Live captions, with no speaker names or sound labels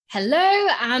Hello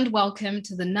and welcome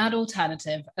to the Nerd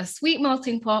Alternative, a sweet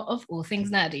melting pot of all things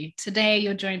nerdy. Today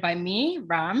you're joined by me,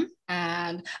 Ram,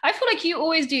 and I feel like you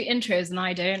always do intros and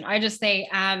I don't. I just say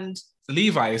and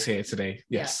Levi is here today.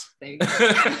 Yes. Yeah,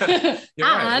 there you go.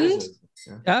 And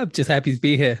I'm just happy to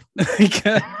be here.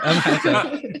 I'm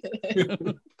happy.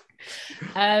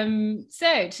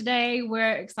 So today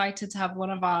we're excited to have one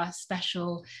of our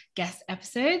special guest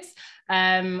episodes.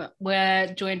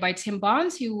 We're joined by Tim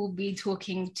Barnes, who will be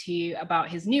talking to you about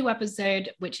his new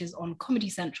episode, which is on Comedy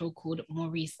Central called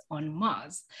Maurice on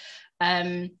Mars.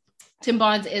 Tim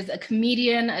Barnes is a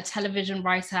comedian, a television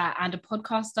writer, and a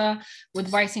podcaster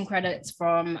with writing credits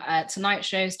from Tonight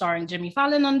Show starring Jimmy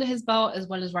Fallon under his belt, as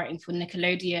well as writing for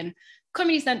Nickelodeon,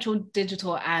 Comedy Central,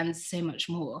 Digital, and so much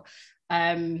more.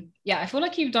 I feel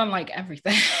like you've done like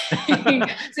everything. So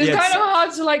it's kind of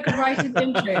hard to like write an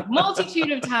intro.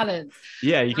 Multitude of talents.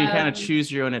 Yeah, you can kind of choose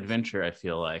your own adventure, I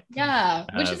feel like. Yeah,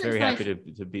 which is very happy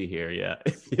to be here. Yeah.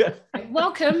 Yeah.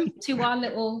 Welcome to our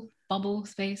little bubble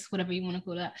space, whatever you want to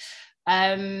call it.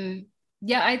 I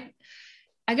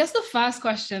guess the first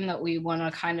question that we want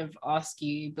to kind of ask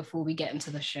you before we get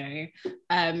into the show,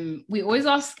 we always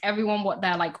ask everyone what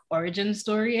their like origin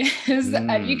story is.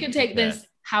 You can take this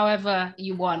however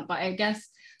you want, but I guess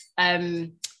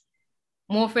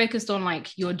more focused on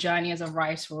like your journey as a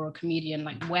writer or a comedian.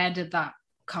 Like, where did that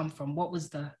come from? What was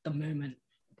the moment?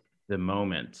 The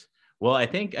moment. Well, I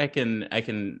think I can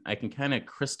kind of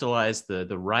crystallize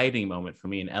the writing moment for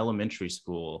me in elementary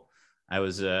school. I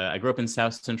grew up in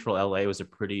South Central LA, was a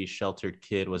pretty sheltered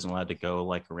kid, wasn't allowed to go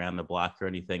like around the block or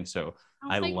anything. So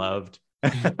I loved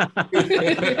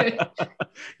it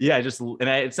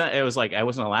was like I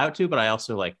wasn't allowed to, but I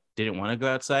also like didn't want to go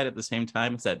outside at the same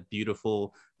time. It's that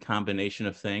beautiful combination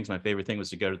of things. My favorite thing was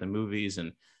to go to the movies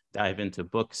and dive into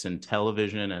books and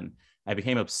television, and I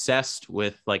became obsessed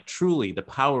with like truly the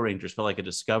Power Rangers felt like a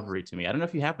discovery to me. I don't know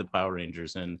if you have the Power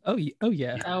Rangers and okay.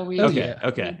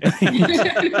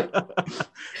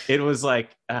 It was like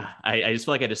I just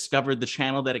felt like I discovered the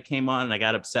channel that it came on and I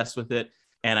got obsessed with it.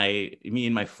 And me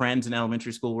and my friends in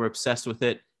elementary school were obsessed with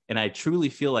it. And I truly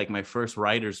feel like my first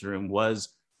writer's room was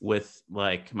with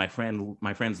like my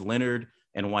friends Leonard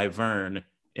and Wyvern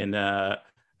in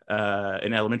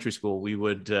elementary school. We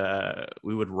would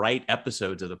write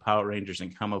episodes of the Power Rangers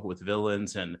and come up with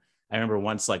villains. And I remember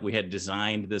once like we had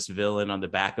designed this villain on the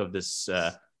back of this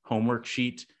homework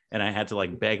sheet. And I had to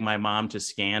like beg my mom to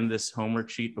scan this homework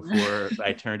sheet before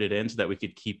I turned it in so that we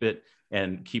could keep it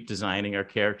and keep designing our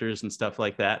characters and stuff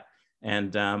like that.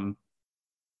 And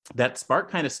that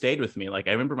spark kind of stayed with me. Like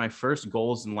I remember my first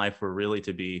goals in life were really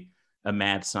to be a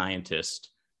mad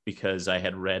scientist because I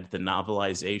had read the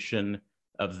novelization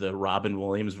of the Robin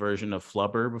Williams version of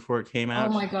Flubber before it came out.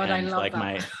 Oh my God, and I love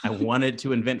that. I wanted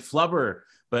to invent Flubber,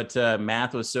 but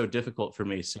math was so difficult for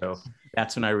me. So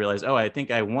that's when I realized, I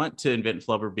think I want to invent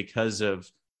Flubber because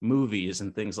of movies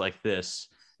and things like this.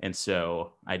 And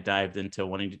so I dived into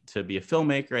wanting to be a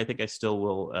filmmaker. I think I still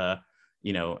will,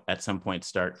 at some point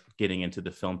start getting into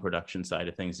the film production side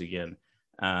of things again.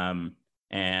 And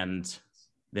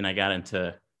then I got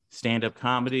into stand-up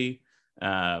comedy,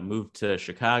 moved to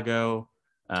Chicago,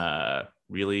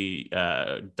 really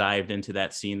dived into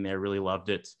that scene there, really loved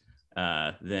it.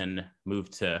 Then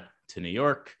moved to New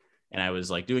York, and I was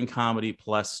like doing comedy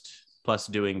plus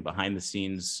doing behind the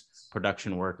scenes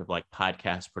production work of like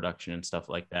podcast production and stuff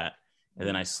like that. And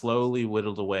then I slowly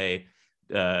whittled away,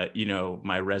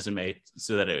 my resume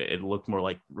so that it looked more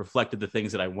like reflected the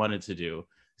things that I wanted to do.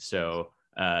 So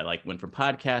like went from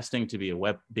podcasting to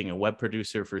being a web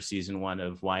producer for season 1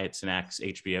 of Wyatt Cenac's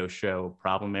HBO show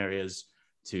Problem Areas,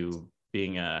 to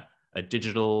being a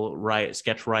digital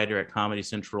sketch writer at Comedy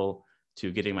Central, to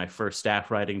getting my first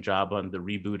staff writing job on the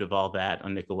reboot of All That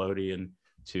on Nickelodeon,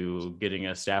 to getting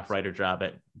a staff writer job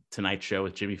at Tonight Show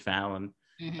with Jimmy Fallon,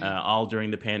 all during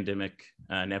the pandemic.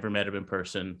 Never met him in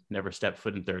person, never stepped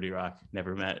foot in 30 Rock,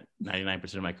 never met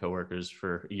 99% of my coworkers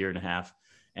for a year and a half.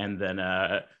 And then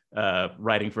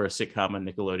writing for a sitcom on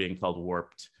Nickelodeon called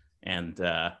Warped. And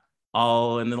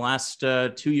all in the last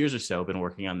 2 years or so, I've been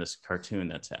working on this cartoon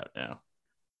that's out now.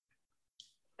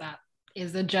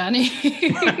 Is a journey.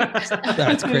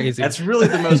 That's crazy. That's really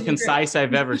the most concise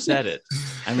I've ever said it.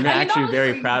 I'm actually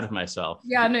very proud of myself.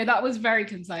 Yeah, no, that was very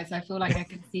concise. I feel like I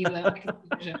can see the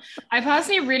vision. I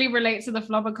personally really relate to the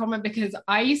Flubber comment because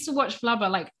I used to watch Flubber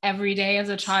like every day as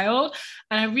a child,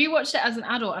 and I rewatched it as an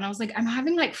adult, and I was like, I'm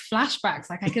having like flashbacks.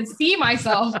 Like I can see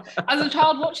myself as a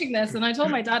child watching this, and I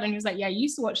told my dad, and he was like, "Yeah, you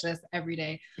used to watch this every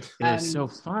day." It was so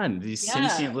fun. These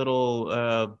sentient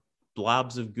little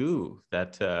blobs of goo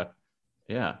that.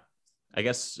 Yeah. I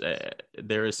guess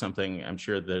there is something. I'm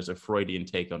sure there's a Freudian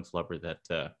take on Flubber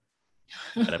that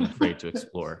I'm afraid to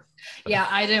explore. Yeah,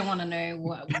 I don't want to know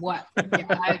what.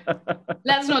 Yeah,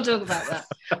 let's not talk about that.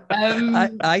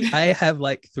 I have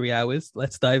like 3 hours.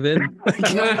 Let's dive in.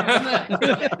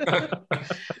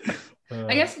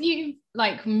 I guess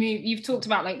you've talked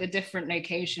about like the different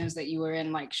locations that you were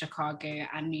in, like Chicago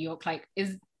and New York. Like,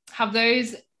 have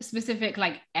those specific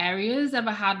like areas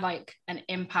ever had like an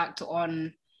impact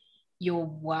on your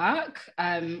work?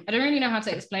 I don't really know how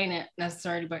to explain it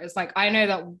necessarily, but it's like I know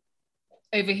that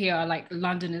over here, like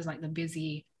London is like the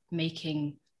busy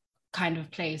making kind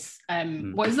of place.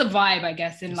 What is the vibe, I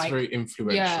guess, in it's like very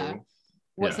influential. Yeah.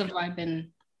 What's the vibe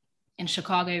in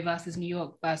Chicago versus New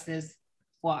York versus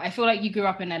what? I feel like you grew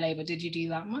up in LA, but did you do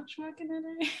that much work in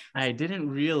LA? I didn't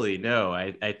really know.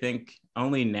 I think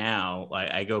only now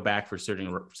I go back for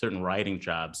certain writing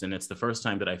jobs, and it's the first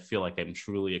time that I feel like I'm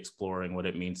truly exploring what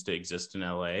it means to exist in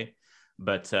LA.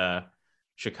 But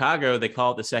Chicago, they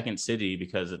call it the second city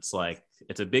because it's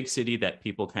a big city that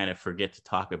people kind of forget to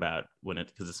talk about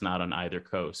because it's not on either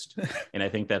coast. And I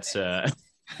think that's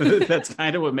that's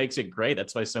kind of what makes it great.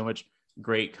 That's why so much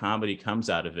great comedy comes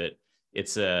out of it.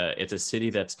 It's a city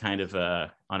that's kind of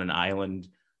on an island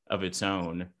of its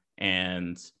own,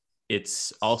 and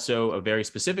it's also a very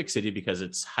specific city because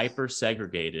it's hyper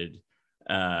segregated,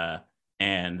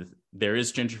 and there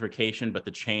is gentrification, but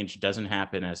the change doesn't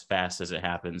happen as fast as it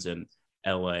happens in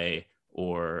LA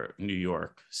or New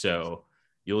York. So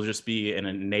you'll just be in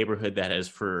a neighborhood that has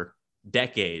for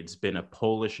decades been a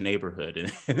Polish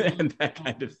neighborhood and that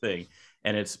kind of thing.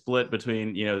 And it's split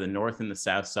between, the North and the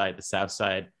South Side. The South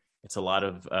Side, it's a lot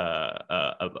of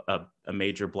a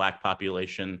major Black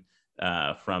population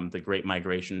from the Great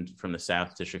Migration from the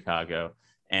South to Chicago.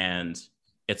 And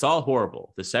it's all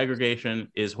horrible. The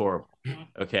segregation is horrible.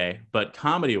 Okay. But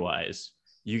comedy-wise,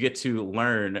 you get to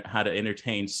learn how to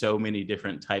entertain so many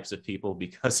different types of people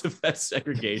because of that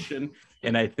segregation.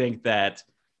 And I think that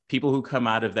people who come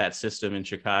out of that system in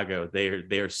Chicago, they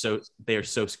are so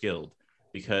skilled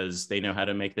because they know how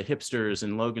to make the hipsters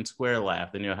in Logan Square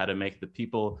laugh. They know how to make the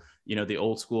people, the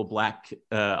old school Black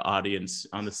audience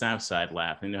on the South Side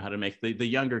laugh. They know how to make the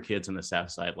younger kids on the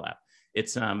South Side laugh.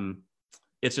 It's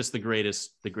just the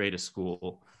greatest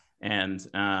school. And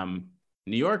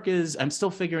New York I'm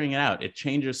still figuring it out. It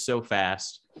changes so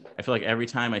fast. I feel like every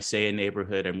time I say a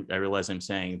neighborhood, I realize I'm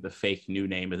saying the fake new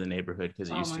name of the neighborhood because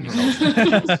it used to be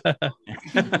called.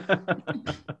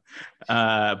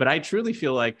 But I truly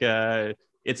feel like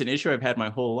it's an issue I've had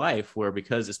my whole life where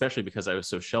especially because I was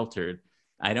so sheltered,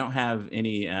 I don't have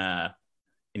any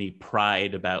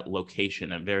pride about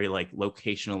location. I'm very like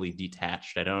locationally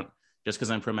detached. I don't, just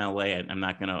because I'm from LA, I'm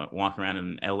not going to walk around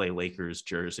in an LA Lakers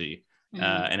jersey.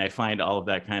 And I find all of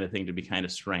that kind of thing to be kind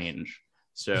of strange.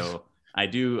 So I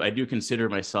do consider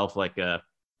myself like I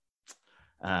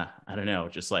don't know,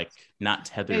 just like not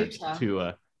tethered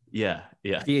to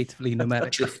creatively nomadic.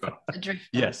 A drifter. A drifter.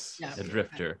 Yes, yeah, a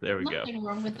drifter. There we go. Nothing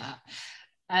wrong with that.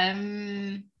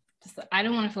 I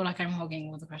don't want to feel like I'm hogging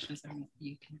all the questions, so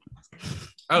you can ask.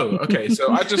 Oh, okay.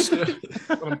 So I just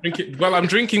I'm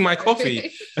drinking my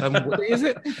coffee. What is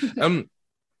it?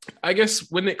 I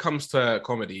guess when it comes to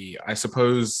comedy, I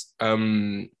suppose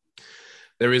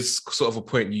there is sort of a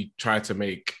point you try to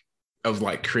make of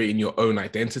like creating your own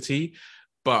identity.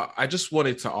 But I just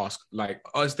wanted to ask, like,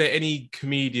 is there any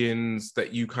comedians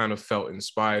that you kind of felt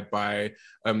inspired by?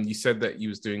 You said that you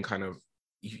was doing kind of,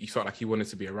 you felt like you wanted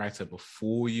to be a writer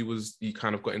before you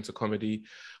kind of got into comedy.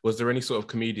 Was there any sort of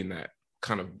comedian that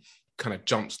kind of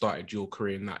jump-started your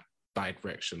career in that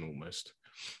direction almost?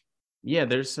 Yeah,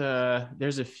 there's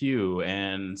a few,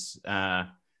 and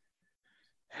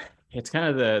it's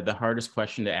kind of the hardest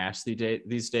question to ask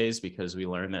these days because we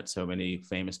learn that so many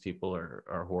famous people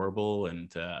are horrible,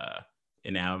 and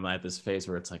now I'm at this phase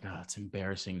where it's like, oh, it's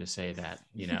embarrassing to say that.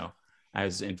 I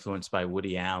was influenced by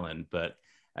Woody Allen, but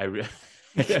I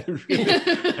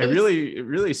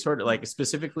really sort of like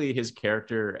specifically his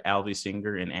character Alvy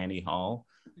Singer in Annie Hall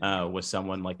was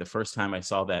someone like the first time I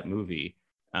saw that movie.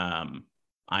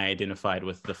 I identified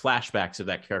with the flashbacks of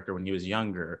that character when he was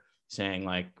younger, saying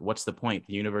like, what's the point?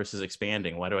 The universe is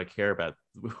expanding. Why do I care about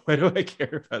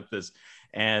this?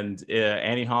 And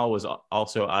Annie Hall was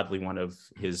also oddly one of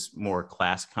his more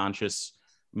class conscious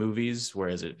movies,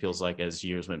 whereas it feels like as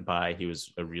years went by, he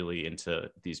was really into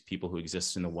these people who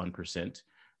exist in the 1%.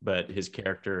 But his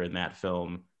character in that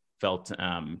film felt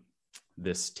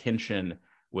this tension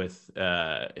with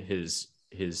his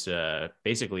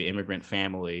basically immigrant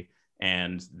family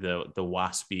and the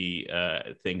waspy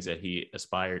things that he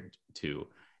aspired to,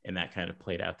 and that kind of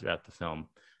played out throughout the film.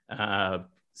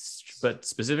 but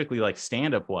specifically like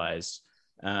stand-up wise,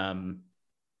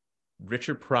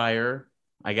 Richard Pryor,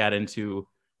 I got into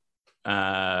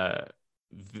him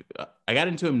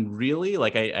really,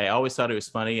 like I always thought it was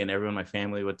funny and everyone in my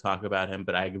family would talk about him,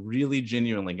 but I really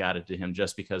genuinely got into him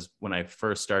just because when I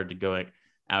first started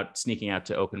sneaking out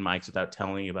to open mics without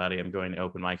telling anybody I'm going to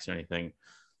open mics or anything,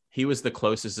 he was the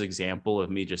closest example of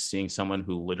me just seeing someone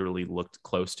who literally looked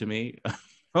close to me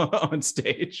on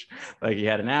stage. Like he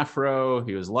had an afro,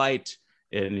 he was light,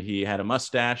 and he had a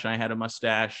mustache, and I had a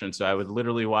mustache. And so I would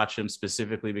literally watch him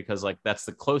specifically because like that's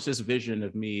the closest vision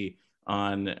of me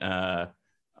on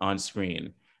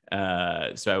screen.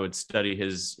 So I would study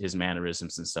his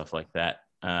mannerisms and stuff like that.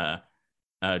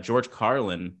 George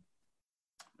Carlin,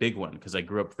 big one, because I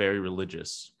grew up very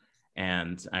religious.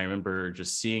 And I remember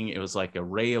just seeing, it was like a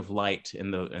ray of light in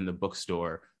the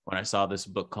bookstore when I saw this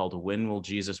book called When Will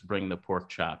Jesus Bring the Pork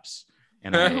Chops?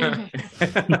 And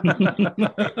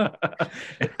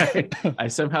I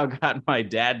somehow got my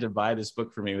dad to buy this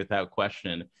book for me without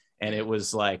question. And it was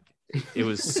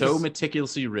so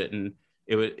meticulously written.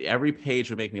 Every page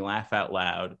would make me laugh out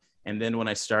loud. And then when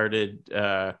I started,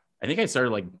 I think I started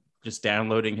like just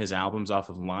downloading his albums off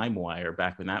of LimeWire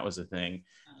back when that was a thing.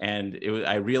 And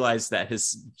I realized that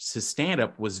his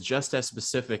stand-up was just as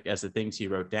specific as the things he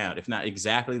wrote down, if not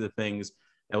exactly the things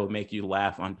that will make you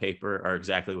laugh on paper are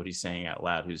exactly what he's saying out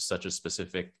loud. Who's such a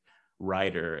specific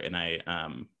writer. And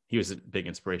he was a big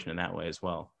inspiration in that way as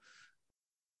well.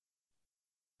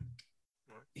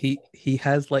 He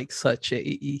has like such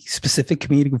a specific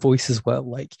comedic voice as well.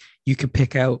 Like you could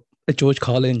pick out a George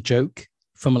Carlin joke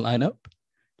from a lineup.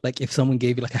 Like if someone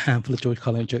gave you like a handful of George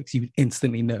Carlin jokes, you would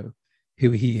instantly know who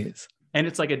he is. And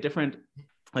it's like a different,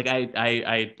 like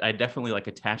I definitely like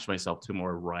attached myself to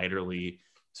more writerly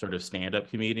sort of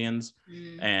stand-up comedians.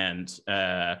 And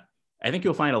I think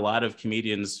you'll find a lot of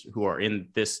comedians who are in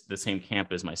the same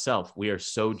camp as myself. We are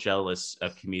so jealous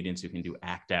of comedians who can do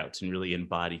act outs and really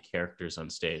embody characters on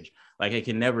stage. Like I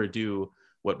can never do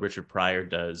what Richard Pryor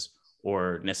does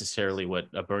or necessarily what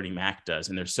a Bernie Mac does.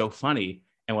 And they're so funny.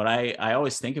 And what I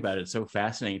always think about it, it's so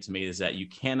fascinating to me, is that you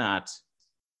cannot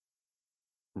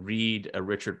read a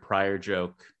Richard Pryor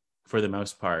joke for the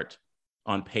most part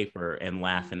on paper and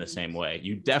laugh in the same way.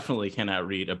 You definitely cannot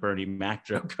read a Bernie Mac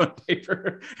joke on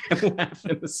paper and laugh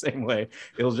in the same way.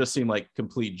 It'll just seem like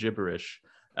complete gibberish.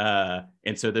 And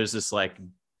so there's this like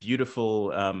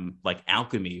beautiful like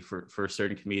alchemy for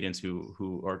certain comedians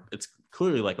who are, it's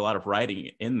clearly like a lot of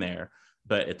writing in there,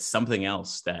 but it's something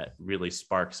else that really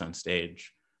sparks on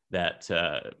stage that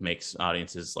makes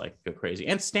audiences like go crazy.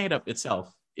 And stand-up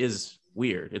itself is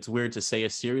weird. It's weird to say a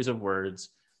series of words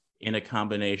in a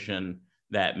combination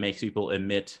that makes people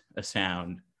emit a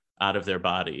sound out of their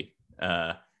body,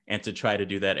 and to try to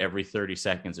do that every 30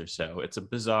 seconds or so. It's a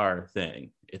bizarre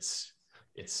thing. It's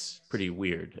pretty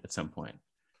weird at some point.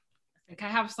 Like I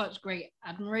have such great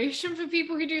admiration for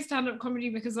people who do stand-up comedy,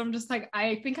 because I'm just like,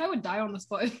 I think I would die on the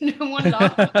spot if no one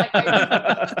laughed. Like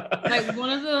one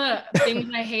of the things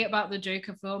I hate about the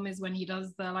Joker film is when he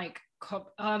does the like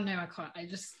oh no, I can't.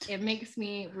 It makes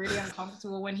me really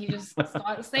uncomfortable when he just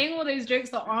starts saying all those jokes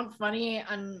that aren't funny,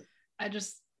 and I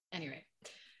just anyway.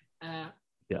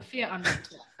 Fear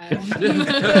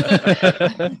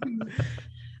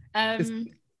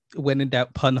when in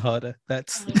doubt, pun harder.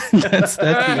 That's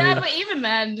yeah, but even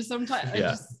then, sometimes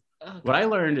what I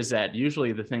learned is that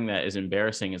usually the thing that is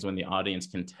embarrassing is when the audience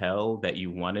can tell that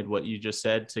you wanted what you just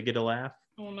said to get a laugh.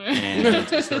 Oh, no. And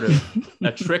it's sort of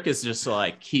a trick is just to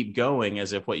like keep going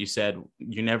as if what you said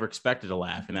you never expected a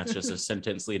laugh, and that's just a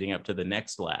sentence leading up to the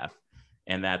next laugh.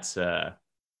 And that's the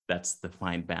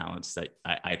fine balance that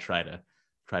I try to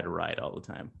ride all the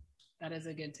time. That is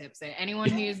a good tip. So anyone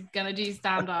who's gonna do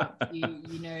stand up, you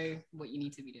know what you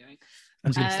need to be doing.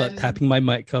 I'm just gonna start tapping my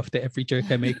mic after every joke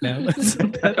I make now.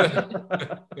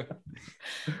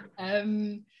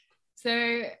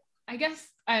 So I guess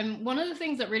one of the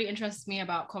things that really interests me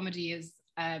about comedy is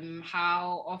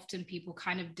how often people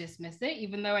kind of dismiss it,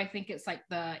 even though I think it's like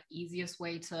the easiest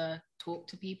way to talk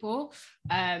to people,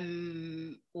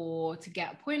 or to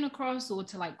get a point across, or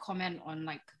to like comment on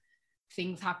like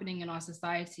things happening in our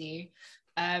society.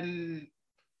 I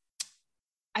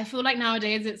feel like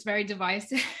nowadays it's very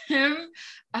divisive. There's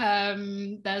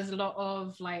a lot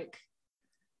of like,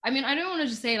 I mean, I don't want to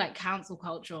just say like cancel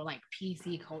culture or like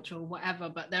PC culture or whatever,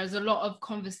 but there's a lot of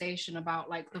conversation about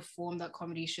like the form that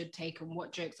comedy should take and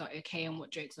what jokes are okay and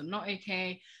what jokes are not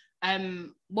okay.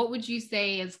 What would you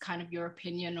say is kind of your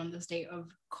opinion on the state of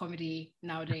comedy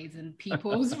nowadays and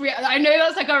people's I know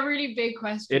that's like a really big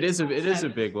question. It is a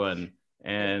big one,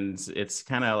 and it's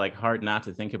kind of like hard not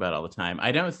to think about all the time.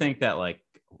 I don't think that like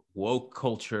woke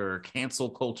culture, cancel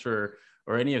culture,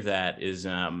 or any of that is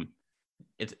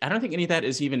I don't think any of that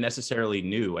is even necessarily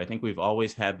new. I think we've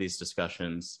always had these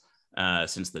discussions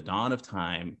since the dawn of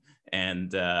time,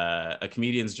 and a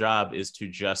comedian's job is to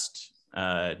just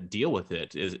deal with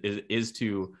it, is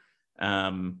to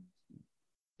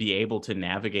be able to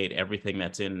navigate everything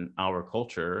that's in our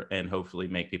culture and hopefully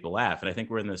make people laugh. And I think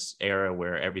we're in this era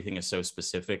where everything is so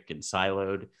specific and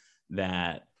siloed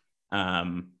that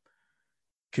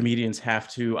comedians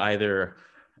have to either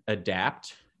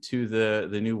adapt to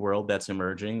the new world that's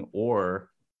emerging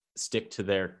or stick to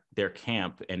their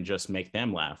camp and just make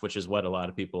them laugh, which is what a lot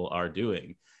of people are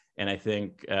doing. And I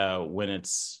think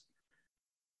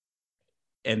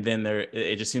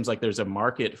it just seems like there's a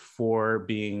market for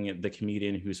being the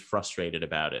comedian who's frustrated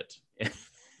about it.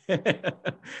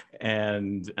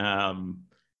 And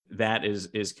that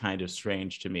is kind of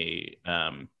strange to me,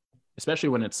 especially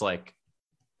when it's like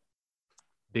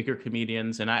bigger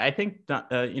comedians. And I think Dave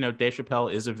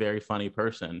Chappelle is a very funny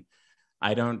person.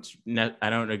 I don't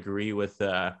agree with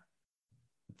the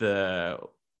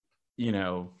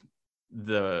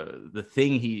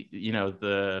thing he's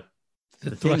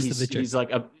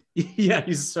like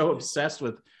he's so obsessed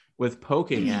with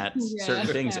poking at certain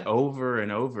things over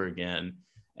and over again.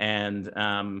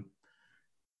 And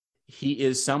he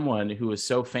is someone who is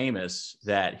so famous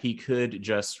that he could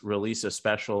just release a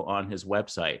special on his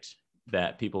website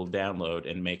that people download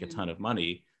and make a ton of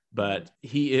money, but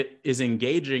he is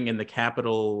engaging in the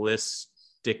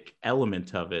capitalistic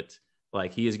element of it.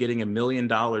 Like, he is getting $1 million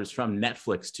from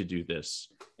Netflix to do this,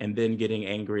 and then getting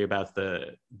angry about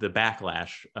the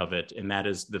backlash of it, and that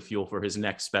is the fuel for his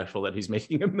next special that he's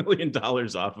making $1 million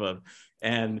off of.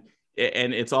 And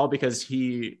it's all because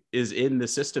he is in the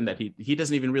system that he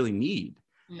doesn't even really need.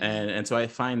 And so I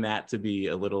find that to be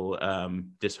a little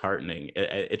disheartening.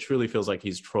 It truly feels like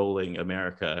he's trolling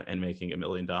America and making $1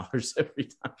 million every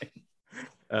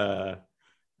time.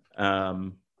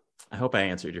 I hope I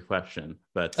answered your question,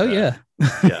 but yeah.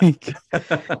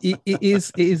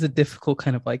 it is a difficult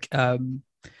kind of like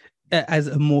as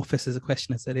amorphous as a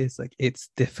question as it is, like, it's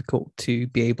difficult to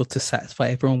be able to satisfy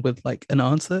everyone with like an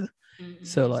answer. Mm-hmm.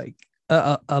 So like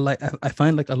I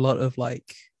find like a lot of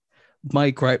like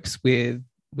my gripes with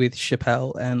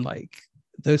Chappelle and like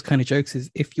those kind of jokes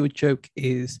is, if your joke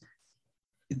is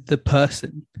the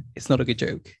person, it's not a good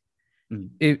joke.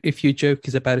 If your joke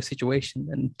is about a situation,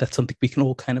 then that's something we can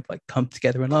all kind of like come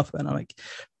together and laugh at. And I'm like,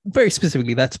 very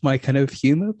specifically, that's my kind of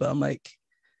humor, but I'm like,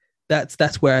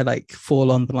 that's where I like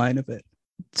fall on the line of it.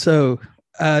 So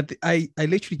I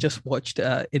literally just watched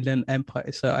Inland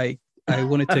Empire, so I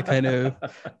wanted to kind of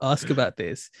ask about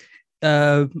this.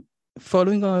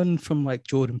 Following on from like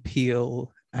Jordan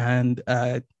Peele and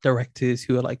directors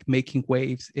who are like making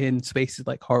waves in spaces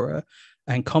like horror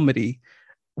and comedy,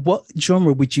 what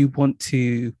genre would you want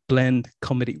to blend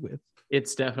comedy with?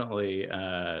 It's definitely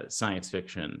science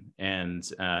fiction. And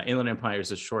Inland Empire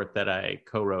is a short that I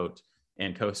co-wrote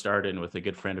and co-starred in with a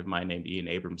good friend of mine named Ian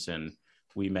Abramson.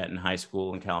 We met in high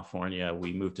school in California.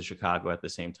 We moved to Chicago at the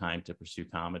same time to pursue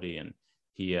comedy. And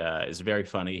he is very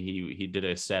funny. He did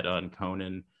a set on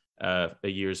Conan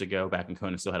years ago, back when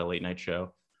Conan still had a late night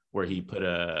show, where he put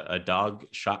a dog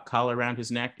shock collar around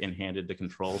his neck and handed the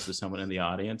controls to someone in the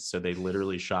audience. So they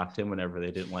literally shocked him whenever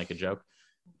they didn't like a joke.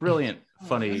 Brilliant,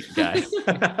 funny guy.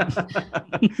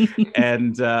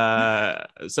 And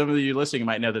some of you listening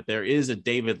might know that there is a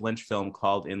David Lynch film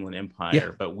called Inland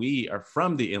Empire, but we are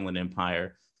from the Inland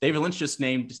Empire. David Lynch just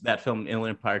named that film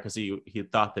Inland Empire because he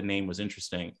thought the name was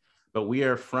interesting. But we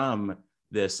are from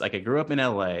this, like, I grew up in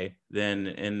LA, then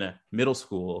in middle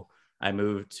school, I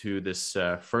moved to this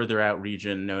further out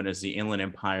region known as the Inland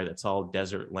Empire. That's all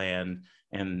desert land,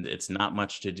 and it's not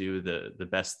much to do. The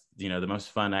best, the most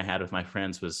fun I had with my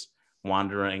friends was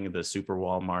wandering the Super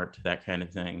Walmart, that kind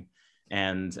of thing.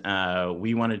 And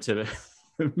we wanted to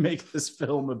make this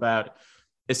film about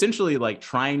essentially like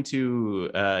trying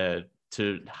to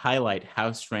highlight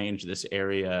how strange this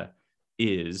area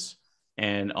is,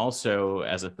 and also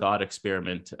as a thought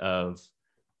experiment of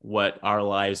what our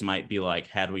lives might be like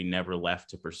had we never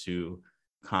left to pursue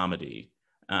comedy.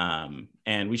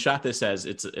 And we shot this as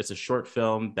it's a short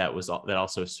film that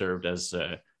also served as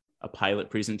a pilot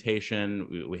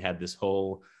presentation. We had this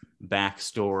whole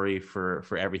backstory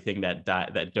for everything that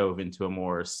dove into a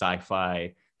more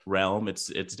sci-fi realm. It's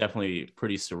definitely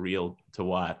pretty surreal to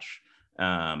watch.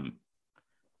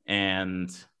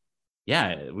 And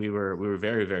yeah, we were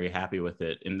very, very happy with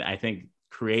it. And I think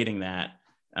creating that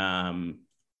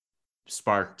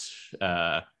sparked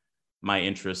my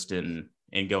interest in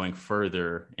going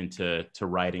further into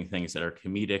writing things that are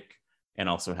comedic and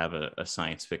also have a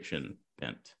science fiction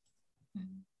bent.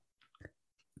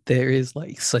 There is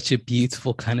like such a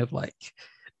beautiful kind of like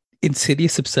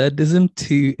insidious absurdism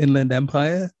to Inland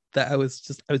Empire that I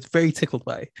was very tickled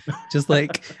by. Just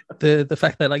like the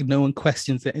fact that like no one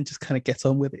questions it and just kind of gets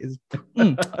on with it is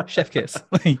chef kiss.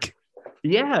 Like,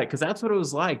 yeah, because that's what it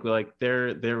was like. Like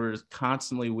there was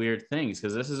constantly weird things,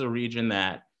 because this is a region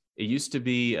that it used to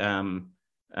be an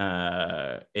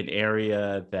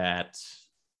area that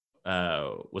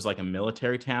was like a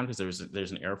military town, because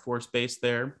there's an Air Force base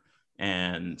there,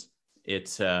 and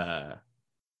it's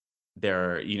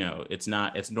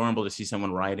it's normal to see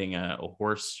someone riding a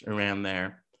horse around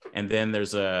there. And then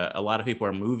there's a lot of people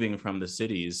are moving from the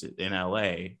cities in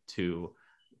LA to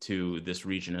this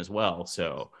region as well.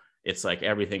 So it's like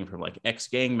everything from like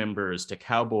ex-gang members to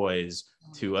cowboys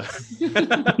to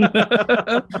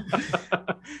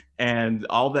and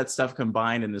all that stuff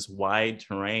combined in this wide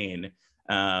terrain.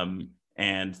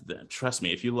 Trust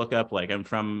me, if you look up, like, I'm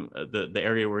from the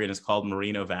area we're in is called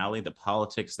Moreno Valley. The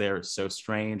politics there is so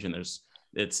strange, and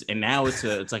now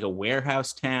it's like a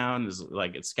warehouse town. There's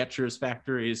like it's Skechers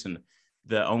factories, and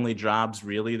the only jobs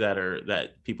really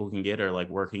that people can get are like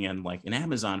working in like an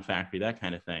Amazon factory, that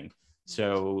kind of thing.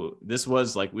 So this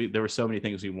was like there were so many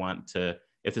things we want to,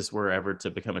 if this were ever to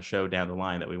become a show down the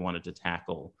line, that we wanted to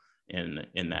tackle in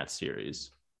that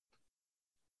series.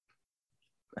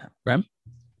 Rem?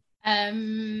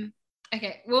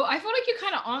 Okay, well, I feel like you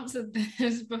kind of answered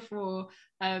this before,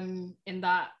 in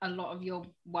that a lot of your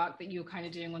work that you were kind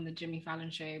of doing on the Jimmy Fallon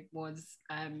show was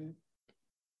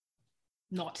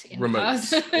not in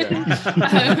person. Yeah.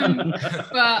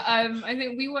 But I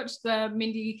think we watched the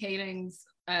Mindy Kaling's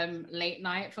late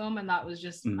night film, and that was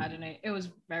just I don't know, it was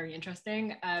very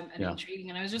interesting and intriguing,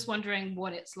 and I was just wondering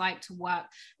what it's like to work,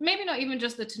 maybe not even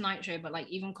just the Tonight Show, but like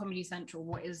even Comedy Central.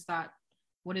 What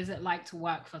is it like to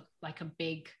work for like a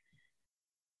big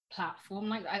platform?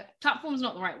 Like platform's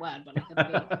not the right word, but like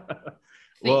a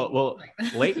big well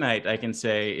late night, I can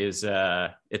say, is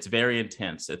it's very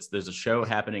intense. There's a show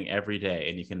happening every day,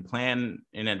 and you can plan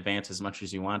in advance as much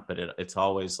as you want, but it's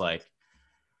always like,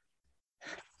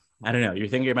 I don't know, you're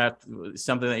thinking about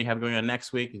something that you have going on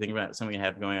next week, you're thinking about something you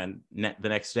have going on the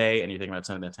next day, and you're thinking about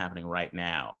something that's happening right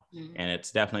now. And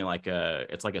it's definitely like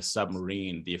it's like a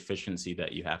submarine, the efficiency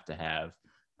that you have to have.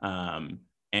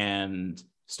 And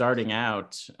starting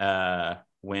out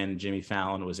when Jimmy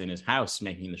Fallon was in his house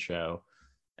making the show,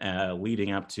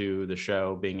 leading up to the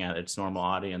show being at its normal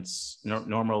audience,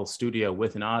 normal studio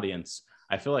with an audience,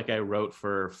 I feel like I wrote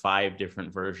for 5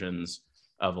 different versions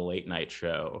of a late night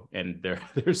show, and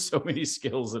there's so many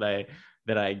skills that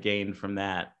I gained from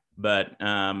that. But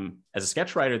as a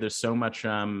sketch writer, there's so much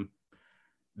you're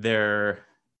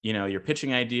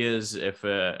pitching ideas. If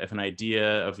an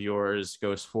idea of yours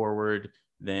goes forward,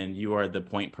 then you are the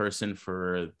point person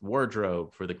for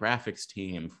wardrobe, for the graphics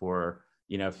team, for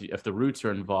if the Roots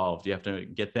are involved, you have to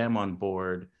get them on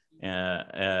board.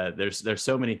 There's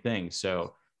so many things.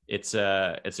 So it's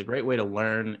a great way to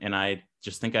learn, and I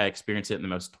just think I experienced it in the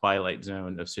most Twilight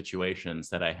Zone of situations,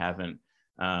 that I haven't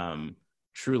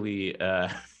truly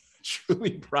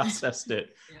processed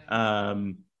it.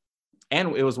 And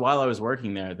it was while I was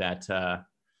working there that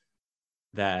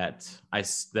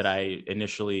I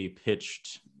initially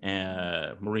pitched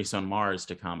Maurice on Mars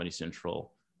to Comedy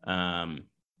Central, and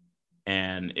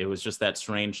it was just that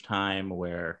strange time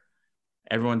where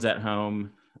everyone's at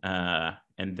home, and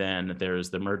then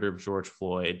there's the murder of George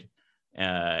Floyd.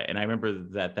 And I remember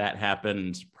that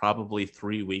happened probably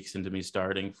 3 weeks into me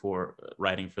starting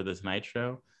writing for The Tonight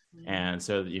Show. And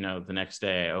so, the next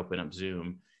day I open up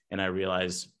Zoom and I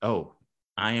realize, oh,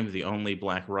 I am the only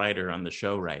Black writer on the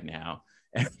show right now.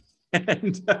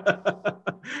 And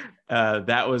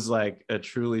that was like a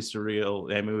truly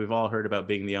surreal. I mean, we've all heard about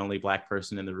being the only Black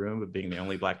person in the room, but being the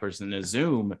only Black person in a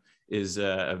Zoom is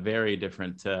a very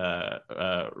different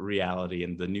reality,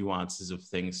 and the nuances of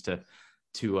things to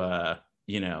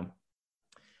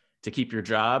keep your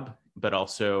job, but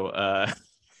also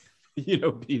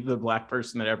be the Black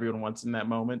person that everyone wants in that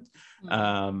moment.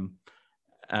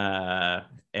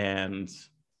 And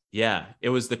yeah, it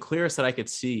was the clearest that I could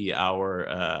see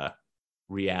our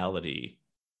reality,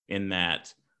 in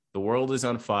that the world is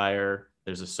on fire,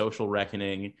 there's a social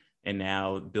reckoning, and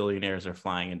now billionaires are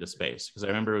flying into space. Because I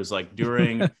remember it was like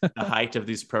during the height of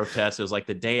these protests, it was like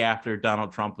the day after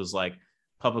Donald Trump was like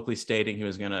publicly stating he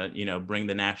was going to, bring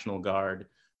the National Guard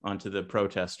onto the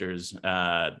protesters.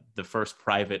 The first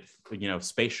private,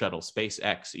 space shuttle,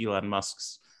 SpaceX, Elon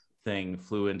Musk's thing,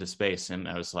 flew into space. And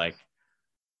I was like,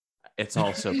 it's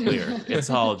all so clear. It's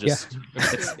all just,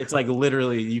 it's like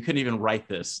literally, you couldn't even write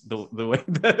this the way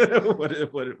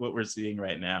that what we're seeing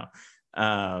right now.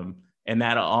 And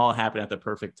that all happened at the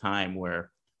perfect time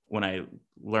where when I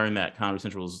learned that Comedy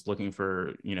Central was looking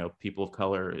for, people of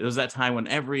color, it was that time when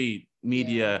every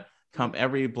media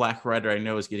every Black writer I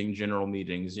know is getting general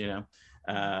meetings,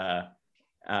 I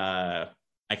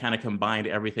kind of combined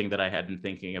everything that I had been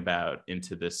thinking about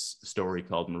into this story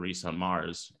called Maurice on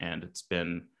Mars. And it's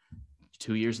been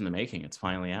 2 years in the making. It's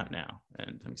finally out now.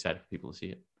 And I'm excited for people to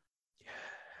see it.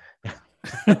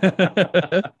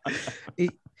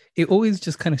 It always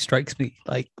just kind of strikes me,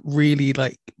 like really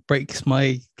like breaks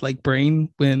my like brain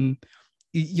when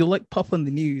you'll like pop on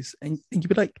the news and you'll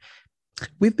be like,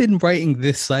 we've been writing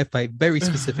this sci-fi, very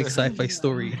specific sci-fi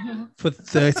story for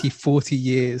 30, 40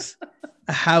 years.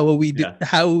 How are we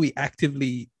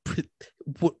actively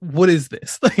what is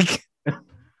this? Like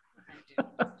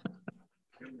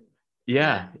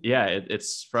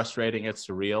it's frustrating, it's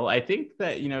surreal. I think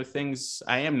that things,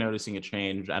 I am noticing a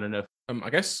change. I don't know if I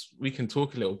guess we can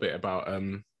talk a little bit about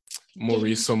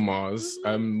Maurice on Mars.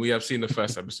 We have seen the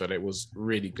first episode. It was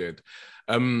really good.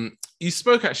 You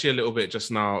spoke actually a little bit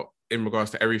just now in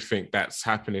regards to everything that's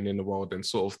happening in the world and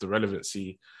sort of the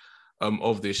relevancy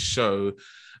of this show.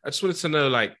 I just wanted to know,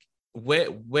 like,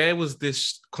 where was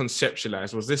this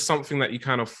conceptualized? Was this something that you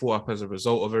kind of thought up as a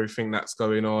result of everything that's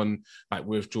going on, like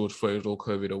with George Floyd or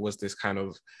COVID, or was this kind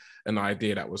of an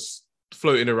idea that was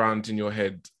floating around in your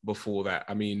head before that?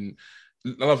 I mean,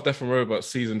 Love, Death and Robots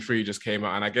season 3 just came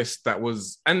out, and I guess that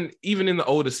was, and even in the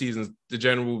older seasons, the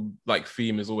general like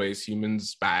theme is always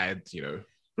humans bad,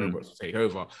 robots will take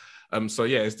over. So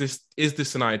yeah, is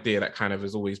this an idea that kind of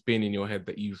has always been in your head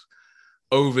that you've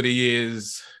over the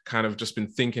years kind of just been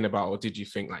thinking about, or did you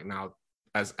think like now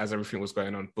as everything was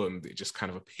going on, boom, it just kind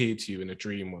of appeared to you in a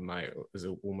dream one night? Is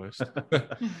it almost?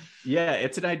 Yeah,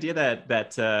 it's an idea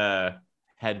that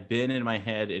had been in my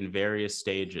head in various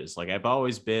stages. Like I've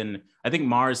always been, I think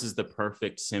Mars is the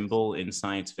perfect symbol in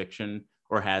science fiction,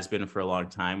 or has been for a long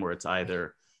time, where it's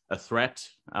either a threat,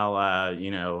 a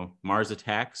la, Mars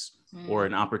attacks, or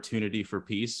an opportunity for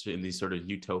peace in these sort of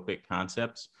utopic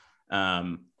concepts.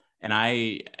 And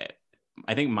I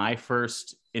think my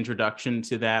first introduction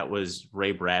to that was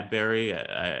Ray Bradbury.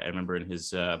 I remember in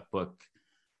his book,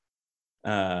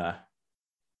 in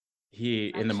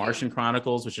the Martian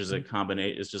Chronicles, which is a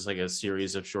combination, it's just like a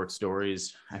series of short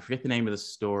stories. I forget the name of the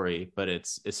story, but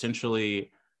it's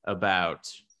essentially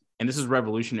about, and this is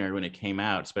revolutionary when it came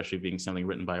out, especially being something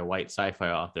written by a white sci-fi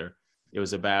author. It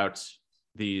was about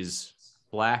these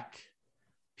Black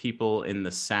people in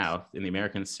the South, in the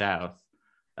American South,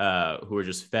 who are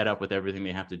just fed up with everything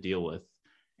they have to deal with.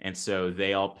 And so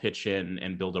they all pitch in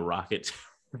and build a rocket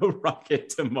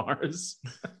to Mars.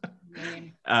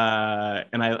 And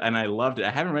I loved it.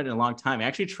 I haven't read it in a long time. I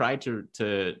actually tried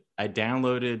I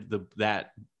downloaded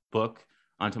that book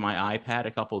onto my iPad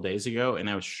a couple of days ago, and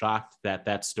I was shocked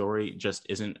that story just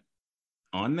isn't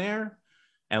on there,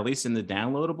 at least in the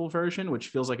downloadable version, which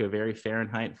feels like a very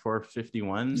Fahrenheit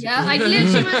 451. Yeah, I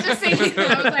literally was just thinking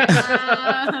that. I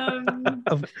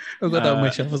was like, I've got that on my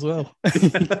shelf as well.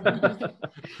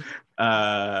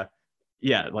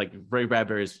 Yeah, like Ray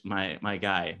Bradbury is my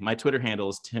guy. My Twitter handle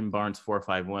is Tim Barnes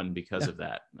 451 because of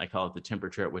that. I call it the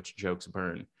temperature at which jokes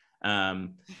burn.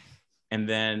 And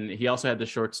then he also had the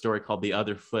short story called The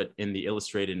Other Foot in the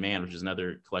Illustrated Man, which is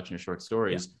another collection of short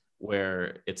stories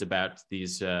where it's about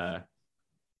these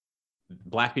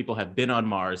Black people have been on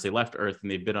Mars. They left Earth and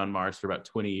they've been on Mars for about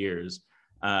 20 years.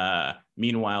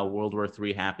 Meanwhile, World War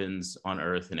III happens on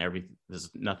Earth and there's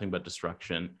nothing but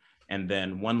destruction. And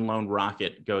then one lone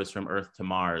rocket goes from Earth to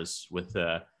Mars with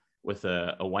a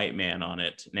white man on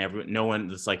it. And no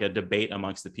one, it's like a debate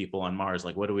amongst the people on Mars.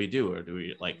 Like, what do we do? Or do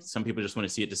we, like, some people just want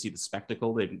to see it to see the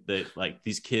spectacle. They like,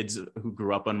 these kids who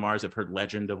grew up on Mars have heard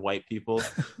legend of white people.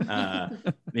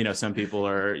 Some people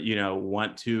are,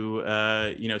 want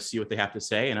to, see what they have to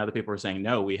say. And other people are saying,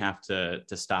 no, we have to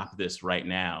stop this right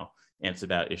now. And it's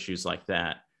about issues like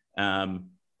that.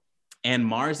 And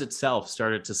Mars itself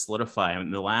started to solidify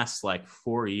in the last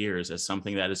 4 years as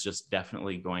something that is just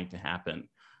definitely going to happen.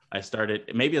 I started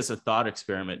maybe as a thought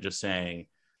experiment, just saying,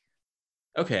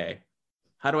 okay,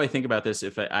 how do I think about this?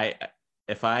 If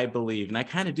I believe, and I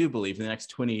kind of do believe in the next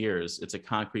 20 years, it's a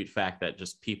concrete fact that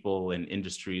just people and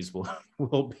industries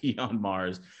will be on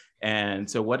Mars. And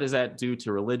so what does that do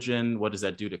to religion? What does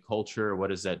that do to culture?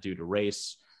 What does that do to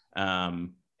race?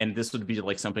 And this would be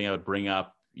something I would bring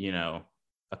up,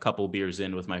 a couple beers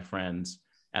in with my friends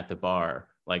at the bar.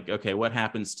 Like, okay, what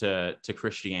happens to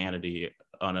Christianity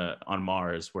on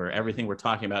Mars, where everything we're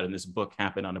talking about in this book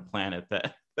happened on a planet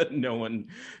that no one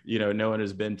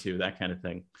has been to, that kind of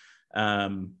thing.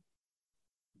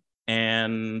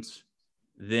 And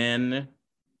then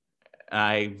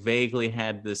I vaguely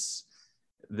had this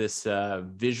this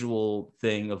visual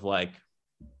thing of like,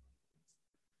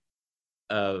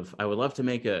 I would love to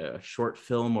make a short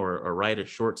film or write a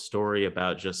short story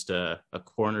about just a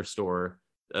corner store,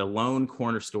 a lone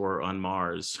corner store on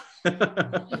Mars, and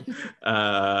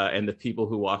the people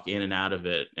who walk in and out of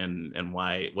it, and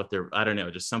what they're, I don't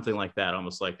know, just something like that,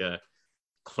 almost like a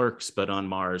Clerks but on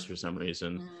Mars for some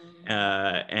reason.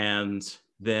 And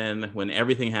then when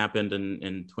everything happened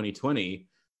in 2020,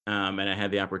 and I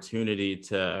had the opportunity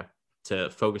to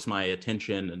focus my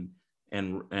attention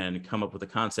and come up with a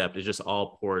concept, it just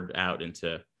all poured out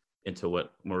into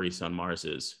what Maurice on Mars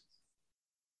is.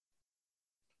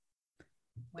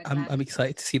 I'm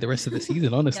excited to see the rest of the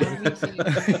season, honestly.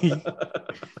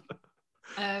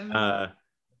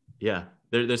 Yeah,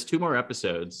 there's 2 more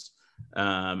episodes.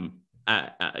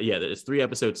 There's 3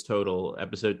 episodes total.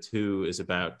 Episode 2 is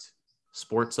about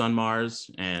sports on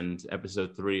Mars, and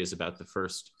episode 3 is about the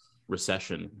first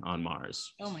recession on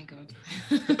Mars. Oh my god.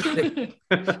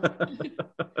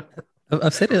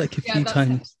 I've said it like a few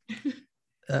times.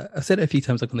 I've said it a few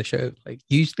times like on the show. Like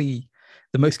usually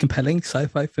the most compelling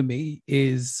sci-fi for me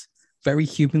is very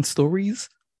human stories,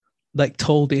 like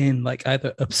told in like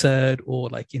either absurd or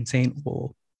like insane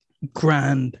or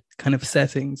grand kind of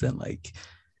settings, and like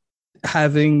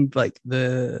having like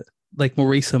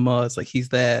Maurice on Mars, like he's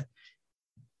there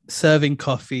serving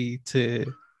coffee to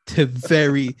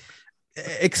very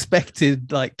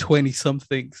expected like 20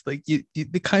 somethings, like you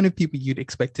the kind of people you'd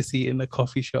expect to see in a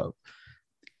coffee shop.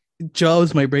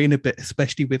 Jars my brain a bit,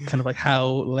 especially with kind of like how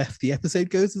left the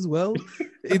episode goes as well.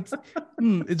 It's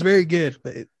very good.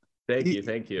 But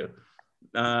thank you.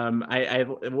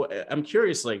 I'm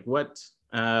curious, like what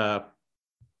I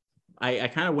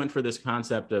kind of went for this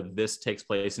concept of this takes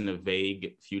place in a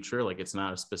vague future, like it's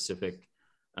not a specific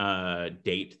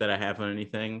date that I have on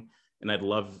anything, and I'd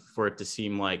love for it to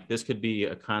seem like this could be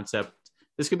a concept.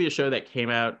 This could be a show that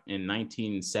came out in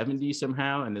 1970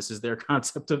 somehow, and this is their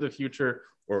concept of the future,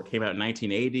 or it came out in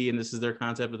 1980 and this is their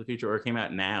concept of the future, or it came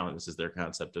out now and this is their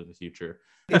concept of the future.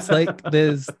 It's like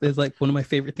there's like one of my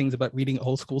favorite things about reading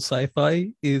old school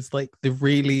sci-fi is like the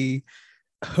really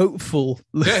hopeful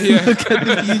look at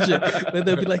the future, where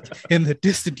they'll be like, in the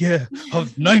distant year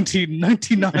of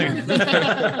 1999.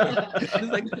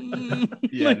 It's like,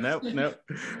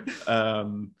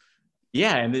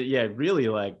 really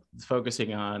like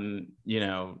focusing on,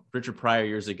 Richard Pryor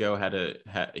years ago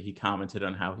he commented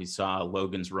on how he saw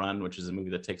Logan's Run, which is a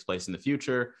movie that takes place in the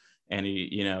future, and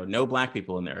he, no black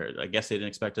people in there. I guess they didn't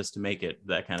expect us to make it,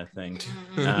 that kind of thing.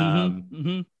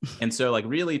 And so like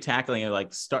really tackling it,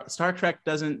 like Star Trek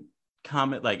doesn't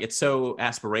comment, like it's so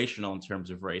aspirational in terms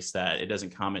of race that it doesn't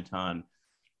comment on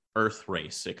Earth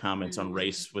race. It comments on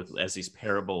race as these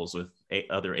parables with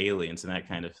other aliens and that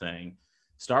kind of thing.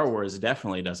 Star Wars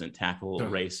definitely doesn't tackle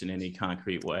race in any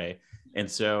concrete way. And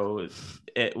so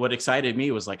what excited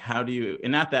me was like, how do you,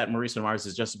 and not that Maurice on Mars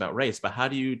is just about race, but how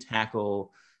do you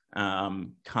tackle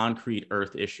concrete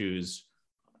Earth issues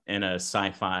in a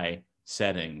sci-fi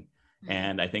setting?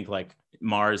 And I think like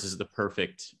Mars is the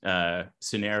perfect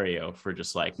scenario for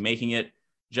just like making it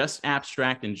just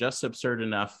abstract and just absurd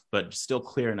enough, but still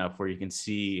clear enough where you can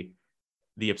see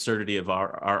the absurdity of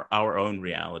our own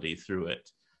reality through it.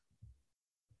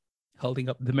 Holding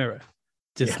up the mirror,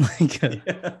 just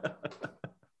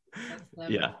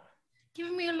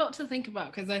giving me a lot to think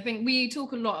about, because I think we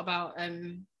talk a lot about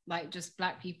like just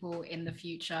Black people in the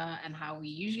future and how we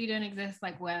usually don't exist.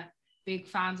 Like we're big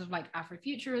fans of like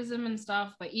Afrofuturism and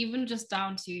stuff, but even just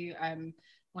down to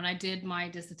when I did my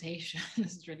dissertation,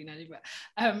 this is really nerdy, but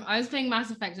I was playing Mass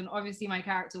Effect, and obviously my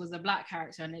character was a Black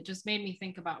character, and it just made me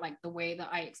think about like the way that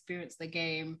I experienced the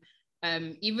game.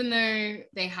 Even though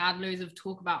they had loads of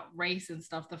talk about race and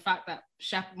stuff, the fact that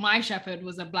my shepherd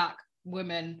was a Black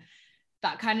woman,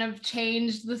 that kind of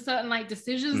changed the certain like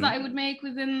decisions that I would make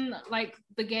within like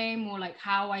the game, or like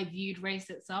how I viewed race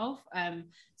itself.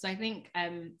 So I think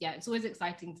it's always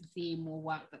exciting to see more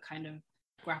work that kind of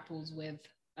grapples with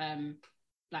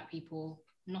Black people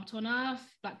not on Earth,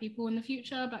 Black people in the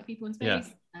future, Black people in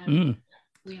space.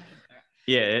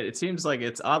 Yeah, it seems like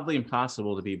it's oddly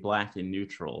impossible to be Black and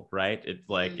neutral, right? It's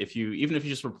like even if you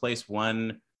just replace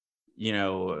one,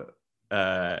 I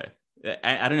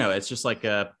don't know, it's just like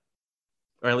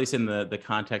or at least in the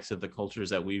context of the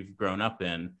cultures that we've grown up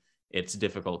in, it's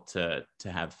difficult to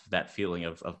have that feeling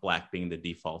of Black being the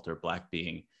default or Black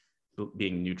being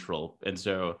neutral. And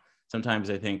so sometimes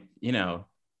I think,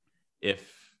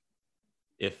 if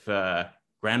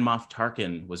Grand Moff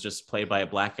Tarkin was just played by a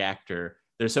Black actor,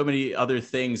 there's so many other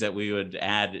things that we would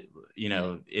add,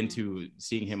 into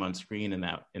seeing him on screen in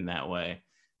that way.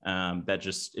 It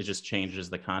just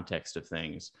changes the context of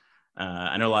things.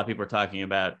 I know a lot of people are talking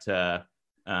about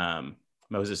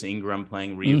Moses Ingram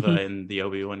playing Reva in the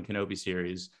Obi-Wan Kenobi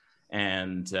series.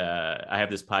 And I have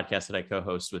this podcast that I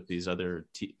co-host with these other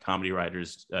comedy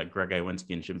writers, Greg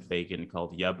Iwinski and Jim Fagan,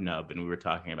 called Yub Nub, and we were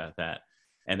talking about that.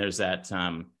 And there's that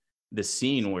this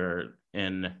scene where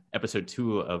in episode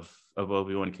 2 of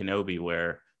Obi-Wan Kenobi,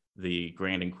 where the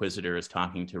Grand Inquisitor is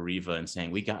talking to Reva and saying,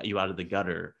 "We got you out of the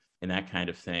gutter," and that kind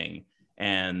of thing.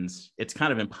 And it's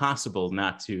kind of impossible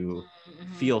not to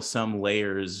feel some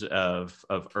layers of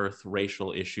Earth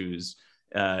racial issues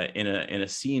in a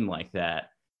scene like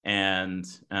that. And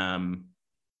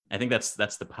I think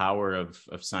that's the power of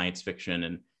science fiction.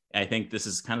 And I think this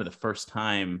is kind of the first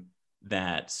time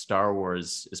that Star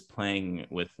Wars is playing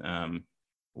with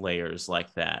layers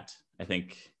like that. I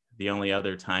think the only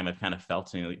other time I've kind of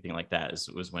felt anything like that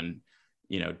was when,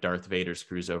 Darth Vader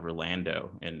screws over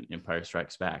Lando in Empire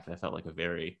Strikes Back. That felt like a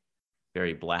very,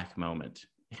 very black moment.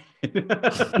 Where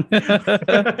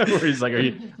he's like, are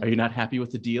you not happy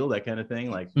with the deal? That kind of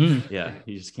thing. Like, yeah,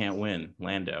 you just can't win,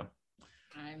 Lando.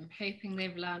 I'm hoping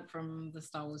they've learned from the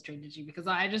Star Wars trilogy, because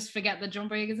I just forget that John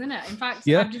Boyega's in it. In fact,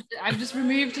 I've just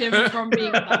removed him from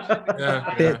being on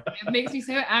that show. It makes me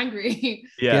so angry.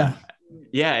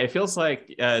 Yeah, it feels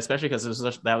like, especially because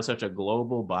that was such a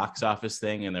global box office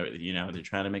thing, and they're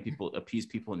trying to make people appease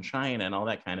people in China and all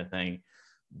that kind of thing,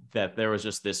 that there was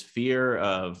just this fear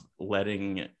of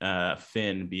letting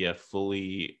Finn be a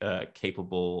fully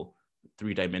capable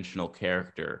 3-dimensional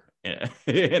character,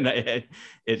 and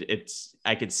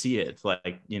I could see it.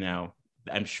 Like,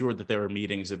 I'm sure that there were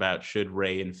meetings about should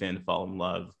Rey and Finn fall in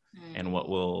love, and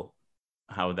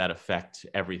how would that affect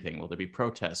everything? Will there be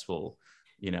protests? Will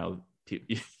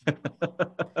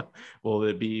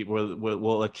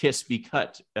will a kiss be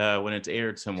cut when it's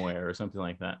aired somewhere or something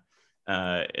like that?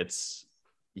 It's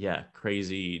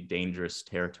crazy, dangerous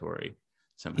territory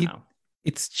somehow.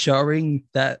 It's jarring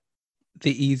that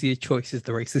the easier choice is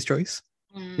the racist choice.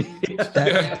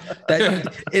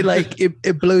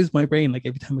 It blows my brain, like,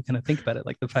 every time I kind of think about it,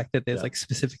 like the fact that there's like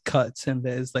specific cuts and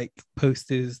there's like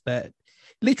posters that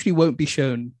literally won't be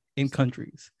shown in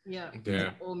countries.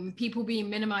 Or people being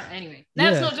minimized. Anyway,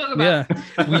 let's not talk about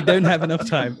we don't have enough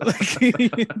time.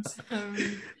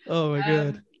 Oh my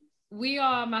god. We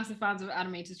are massive fans of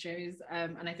animated shows,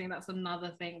 and I think that's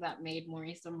another thing that made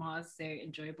Maurice and Mars so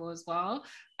enjoyable as well.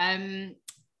 And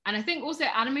I think also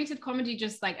animated comedy,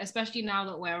 just like, especially now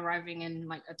that we're arriving in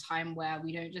like a time where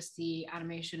we don't just see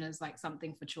animation as like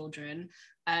something for children.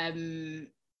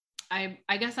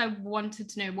 I guess I wanted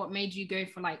to know what made you go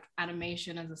for like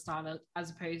animation as a style,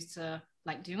 as opposed to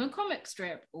like doing a comic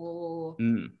strip, or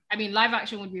I mean, live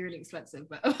action would be really expensive,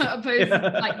 but opposed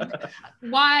to, like,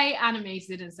 why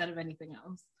animated instead of anything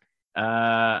else?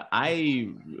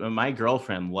 My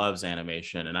girlfriend loves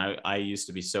animation, and I used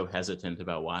to be so hesitant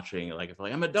about watching, like, if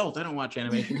I'm adult, I don't watch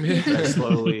animation. I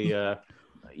slowly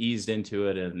eased into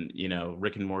it, and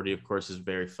Rick and Morty, of course, is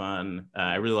very fun.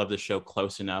 I really love the show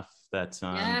Close Enough. That's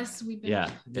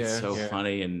it's so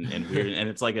funny and weird, and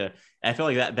it's like I feel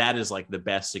like that is like the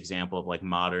best example of like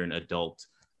modern adult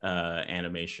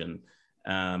animation.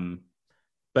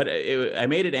 But I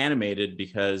made it animated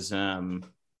because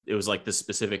it was like this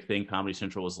specific thing. Comedy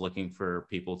Central was looking for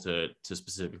people to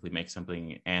specifically make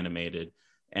something animated,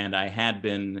 and I had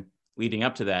been leading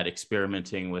up to that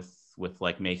experimenting with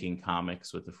like making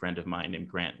comics with a friend of mine named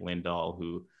Grant Lindahl,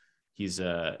 who he's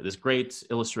this great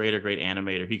illustrator, great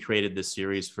animator. He created this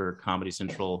series for Comedy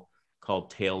Central called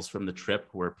Tales from the Trip,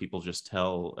 where people just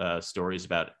tell stories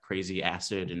about crazy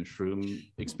acid and shroom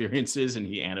experiences, and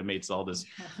he animates all this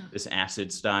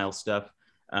acid style stuff.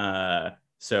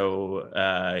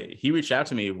 So he reached out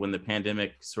to me when the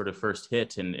pandemic sort of first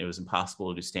hit, and it was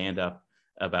impossible to do stand up,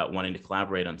 about wanting to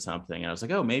collaborate on something. And I was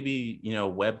like, oh, maybe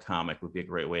web comic would be a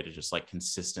great way to just like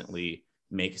consistently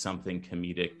make something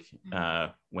comedic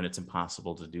when it's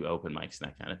impossible to do open mics and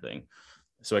that kind of thing.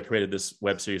 So I created this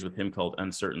web series with him called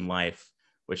Uncertain Life,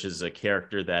 which is a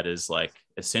character that is like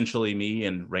essentially me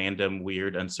in random,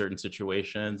 weird, uncertain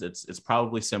situations. It's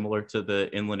probably similar to the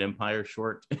Inland Empire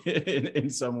short in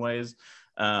some ways.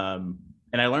 And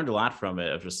I learned a lot from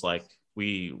it, of just like,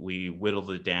 we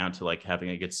whittled it down to like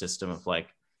having a good system of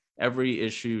like, every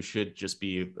issue should just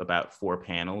be about 4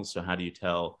 panels. So how do you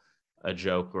tell a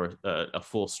joke or a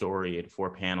full story in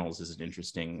 4 panels is an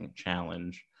interesting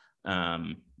challenge.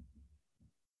 And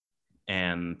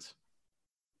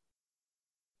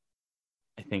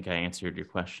I think I answered your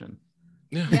question.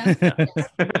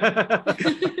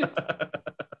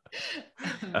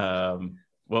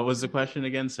 What was the question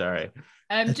again? Sorry.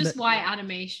 Just why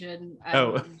animation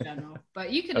in general.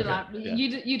 But you could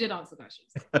you did answer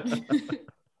questions.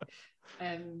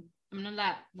 I'm gonna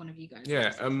let one of you guys.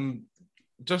 Yeah.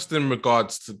 Just in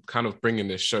regards to kind of bringing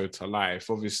this show to life,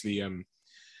 obviously,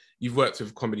 you've worked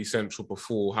with Comedy Central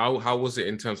before. How was it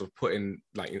in terms of putting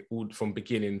like all from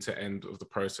beginning to end of the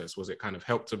process? Was it kind of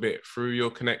helped a bit through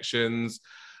your connections?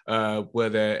 Were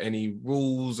there any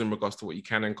rules in regards to what you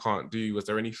can and can't do? Was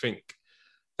there anything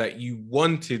that you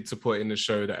wanted to put in the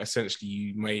show that essentially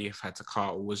you may have had to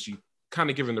cut, or was you kind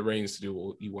of given the reins to do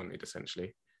what you wanted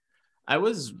essentially? I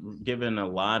was given a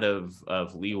lot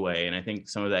of leeway, and I think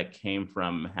some of that came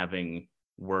from having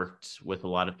worked with a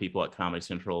lot of people at Comedy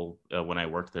Central when I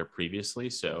worked there previously.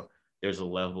 So there's a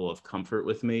level of comfort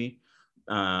with me.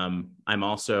 I'm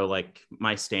also like,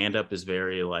 my stand-up is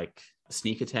very like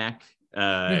sneak attack,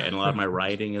 and a lot of my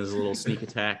writing is a little sneak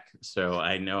attack. So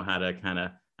I know how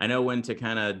to I know when to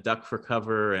kind of duck for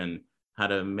cover and how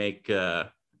to make, I'm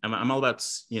all about,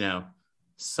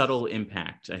 subtle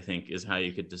impact, I think, is how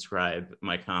you could describe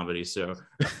my comedy. So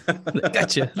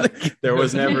Gotcha. There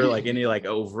was never like any like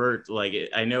overt, like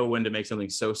I know when to make something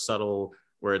so subtle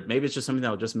where maybe it's just something that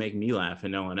will just make me laugh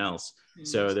and no one else.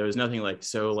 So there was nothing like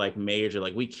so like major,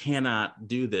 like we cannot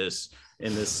do this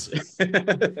in this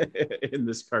in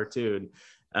this cartoon.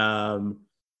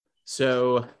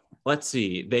 So let's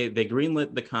see, they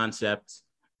greenlit the concept,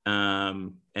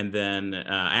 and then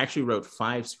I actually wrote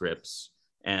 5 scripts.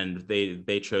 And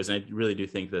they chose, and I really do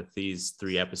think that these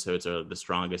 3 episodes are the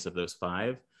strongest of those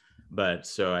 5. But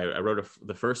so I wrote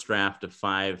the first draft of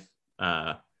 5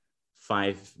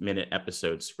 5-minute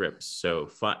episode scripts. So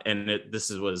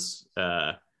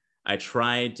I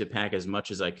tried to pack as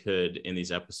much as I could in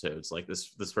these episodes. Like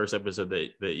this first episode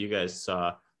that you guys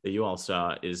saw, that you all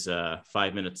saw, is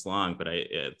 5 minutes long. But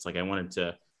it's like I wanted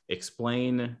to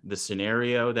explain the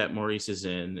scenario that Maurice is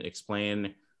in,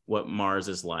 explain what Mars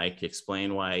is like,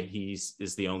 explain why he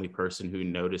is the only person who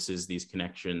notices these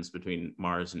connections between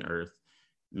Mars and Earth,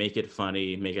 make it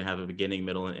funny, make it have a beginning,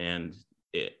 middle, and end,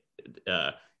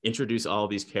 introduce all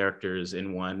these characters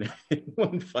in one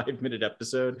 5-minute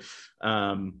episode.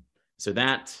 So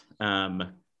that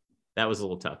was a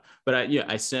little tough, but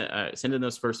I sent in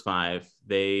those first 5.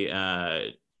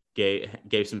 They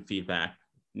gave some feedback,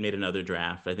 made another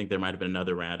draft. I think there might have been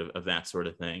another round of that sort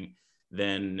of thing.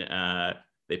 Then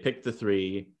they picked the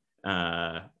 3.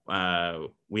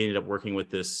 We ended up working with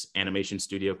this animation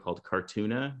studio called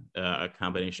Cartoona, a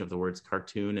combination of the words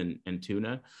cartoon and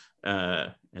tuna,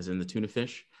 as in the tuna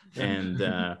fish. And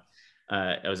I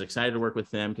was excited to work with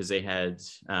them because they had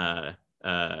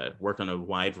worked on a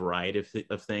wide variety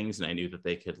of things, and I knew that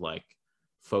they could like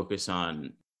focus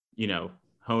on,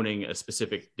 honing a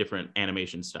specific different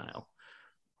animation style.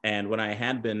 And when I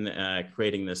had been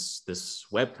creating this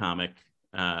webcomic,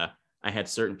 I had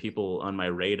certain people on my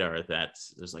radar that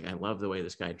was like, I love the way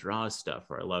this guy draws stuff,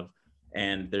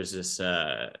 and there's this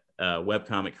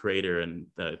webcomic creator and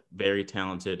the very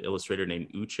talented illustrator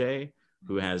named Uche,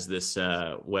 who has this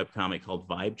webcomic called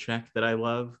Vibe Check that I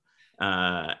love.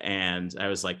 And I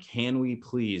was like, can we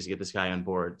please get this guy on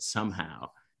board somehow?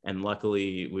 And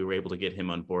luckily we were able to get him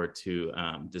on board to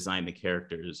design the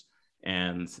characters.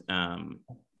 And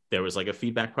there was like a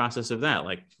feedback process of that,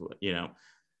 like,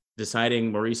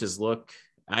 deciding Maurice's look.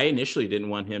 I initially didn't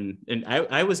want him, and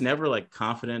I was never like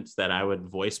confident that I would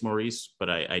voice Maurice, but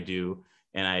I do.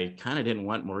 And I kind of didn't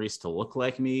want Maurice to look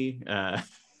like me,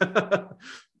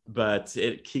 but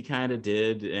he kind of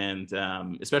did. And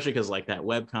especially because like that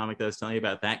web comic that I was telling you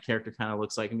about, that character kind of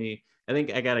looks like me. I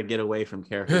think I got to get away from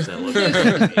characters that look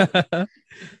like me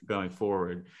going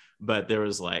forward. But there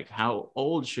was like, how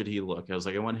old should he look? I was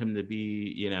like, I want him to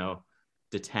be,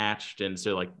 detached. And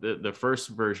so like the first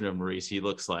version of Maurice, he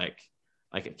looks like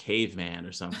a caveman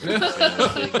or something. I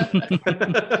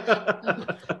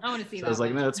want to see that. I was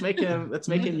like, no, let's make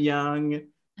him young,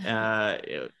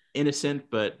 innocent,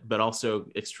 but also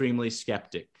extremely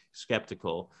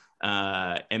skeptical.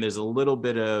 And there's a little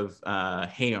bit of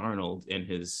Hey Arnold in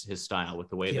his style with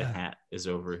the way the hat is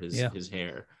over his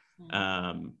hair.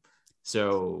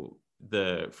 So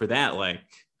for that, like,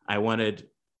 I wanted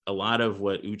a lot of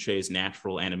what Uche's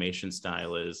natural animation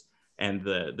style is, and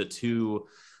the 2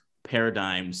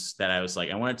 paradigms that I was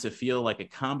like, I want it to feel like a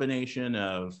combination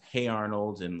of Hey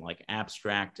Arnold and like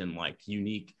abstract and like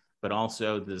unique, but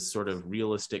also this sort of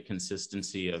realistic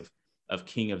consistency of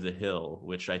King of the Hill,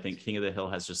 which I think King of the Hill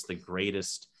has just the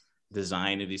greatest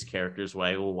design of these characters,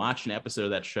 where I will watch an episode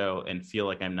of that show and feel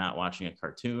like I'm not watching a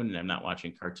cartoon and I'm not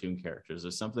watching cartoon characters.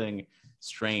 There's something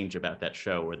strange about that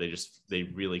show where they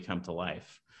really come to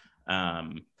life.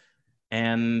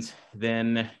 And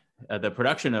then the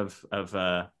production of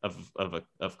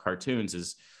cartoons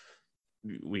is,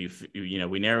 we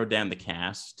narrowed down the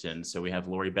cast, and so we have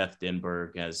Lori Beth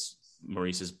Denberg as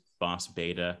Maurice's boss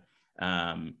Beta.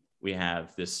 We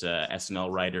have this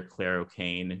SNL writer Claire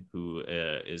O'Kane, who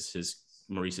is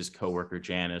Maurice's coworker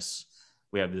Janice.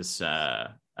 We have this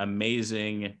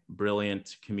amazing,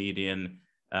 brilliant comedian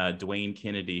Dwayne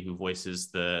Kennedy, who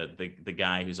voices the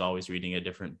guy who's always reading a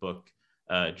different book.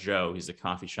 Joe, he's a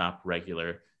coffee shop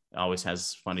regular, always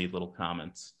has funny little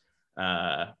comments.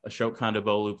 Ashok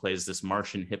Kondabolu plays this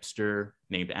Martian hipster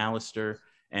named Alistair,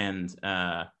 and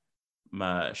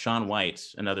Sean White,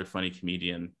 another funny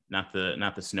comedian, not the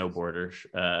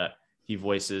snowboarder. He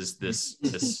voices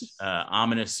this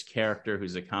ominous character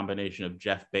who's a combination of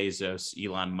Jeff Bezos,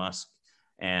 Elon Musk,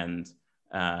 and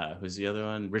who's the other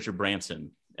one? Richard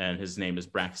Branson, and his name is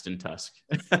Braxton Tusk.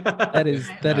 That is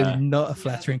not a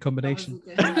flattering combination.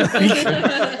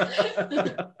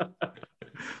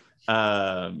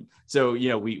 So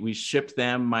we shipped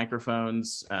them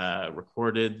microphones,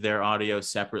 recorded their audio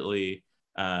separately.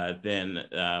 Then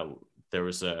there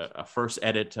was a first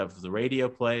edit of the radio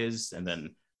plays, and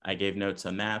then I gave notes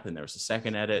on that. Then there was a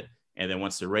second edit, and then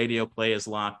once the radio play is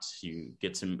locked, you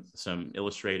get some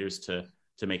illustrators to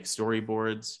make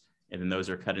storyboards, and then those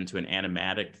are cut into an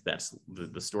animatic. That's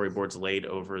the storyboards laid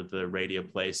over the radio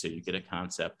play, so you get a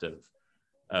concept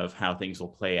of how things will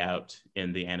play out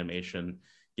in the animation.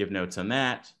 Give notes on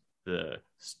that. The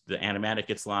animatic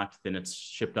gets locked, then it's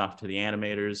shipped off to the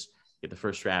animators. Get the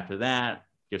first draft of that.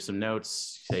 Give some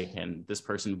notes. Say, can this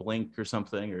person blink or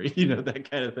something, or that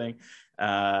kind of thing.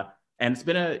 And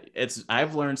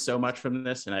I've learned so much from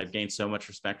this, and I've gained so much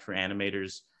respect for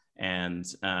animators, and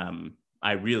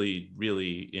I really,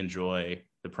 really enjoy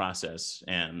the process.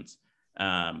 And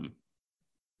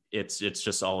it's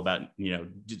just all about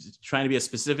trying to be as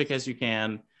specific as you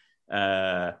can,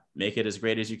 make it as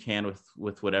great as you can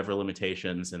with whatever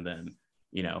limitations, and then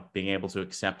being able to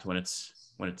accept when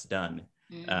it's done.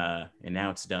 And now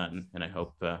it's done, and I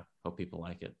hope people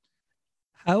like it.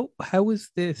 How is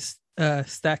this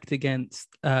stacked against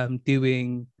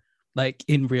doing like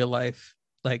in real life,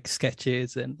 like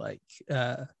sketches and like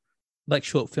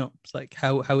short films? Like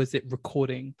how is it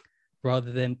recording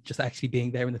rather than just actually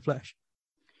being there in the flesh?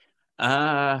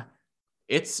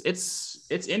 It's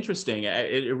interesting.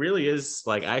 It really is.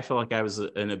 Like, I felt like I was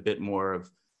in a bit more of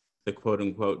the quote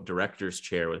unquote director's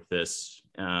chair with this.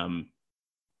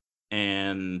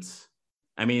 And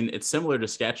I mean, it's similar to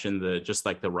sketch in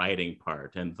the writing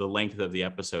part, and the length of the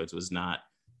episodes was not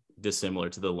dissimilar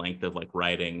to the length of like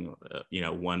writing,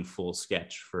 one full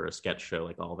sketch for a sketch show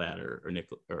like All That or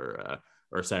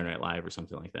Saturday Night Live or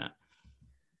something like that.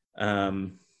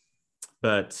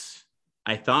 But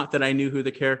I thought that I knew who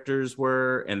the characters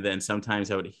were, and then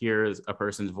sometimes I would hear a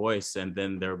person's voice, and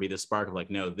then there would be the spark of like,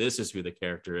 no, this is who the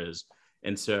character is.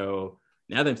 And so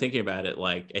now that I'm thinking about it,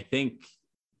 like, I think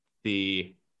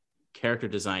the character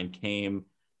design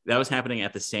that was happening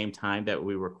at the same time that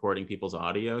we were recording people's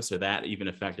audio, so that even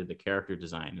affected the character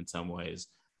design in some ways,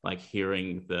 like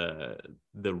hearing the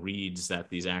reads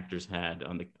that these actors had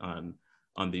on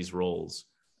these roles.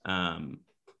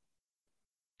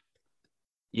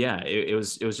 It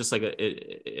was just like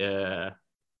it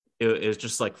was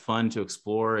just like fun to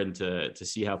explore and to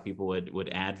see how people would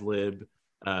ad lib.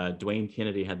 Dwayne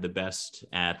Kennedy had the best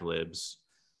ad libs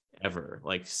ever,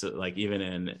 like even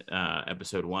in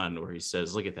episode 1 where he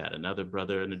says, "Look at that, another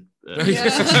brother," and that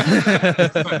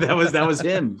was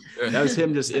him. That was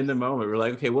him just in the moment. We're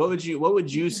like, okay, what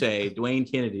would you say, Dwayne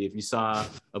Kennedy, if you saw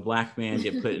a black man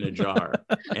get put in a jar?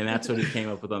 And that's what he came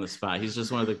up with on the spot. He's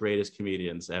just one of the greatest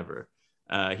comedians ever.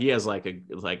 He has like a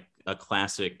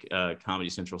classic Comedy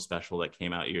Central special that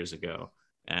came out years ago,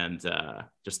 and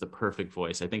just the perfect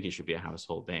voice. I think he should be a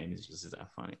household name. He's just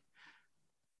that funny.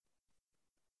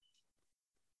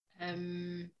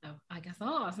 I guess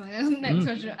I'll ask next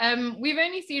question. We've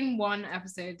only seen one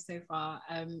episode so far,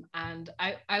 and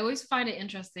I always find it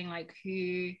interesting, like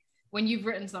when you've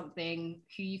written something,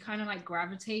 who you kind of like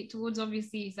gravitate towards.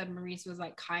 Obviously, you said Maurice was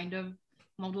like kind of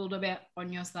modeled a bit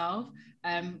on yourself,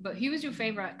 but who was your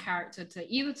favorite character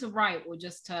to write or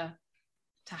just to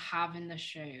have in the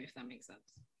show, if that makes sense?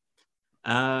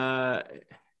 It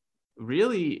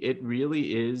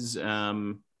really is.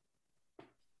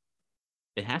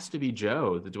 It has to be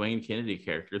Joe, the Dwayne Kennedy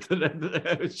character that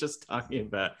I was just talking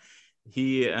about.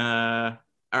 He, or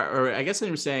I guess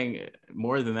I'm saying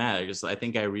more than that. I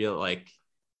think I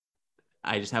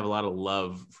just have a lot of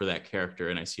love for that character,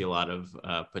 and I see a lot of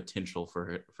potential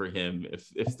for him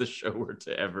if the show were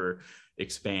to ever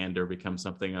expand or become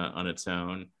something on its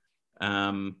own.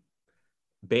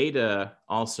 Beta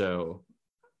also.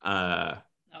 That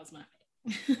was my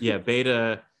yeah,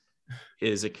 Beta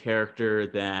is a character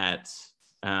that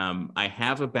I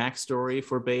have a backstory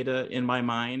for Beta in my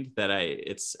mind that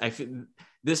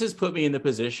this has put me in the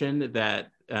position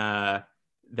that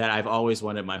I've always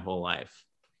wanted my whole life.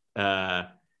 The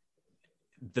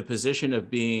position of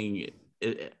being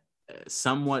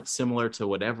somewhat similar to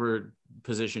whatever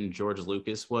position George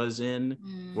Lucas was in,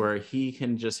 where he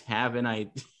can just have an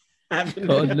idea.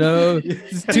 Oh no,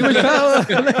 it's too much power.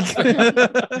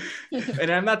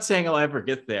 And I'm not saying I'll ever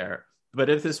get there, but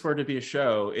if this were to be a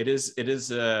show, it is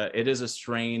a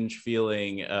strange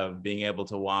feeling of being able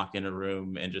to walk in a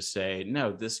room and just say,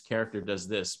 no, this character does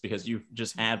this, because you've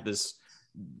just had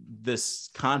this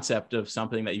concept of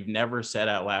something that you've never said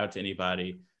out loud to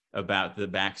anybody about the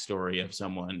backstory of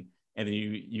someone, and then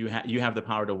you have the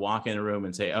power to walk in a room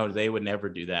and say, oh, they would never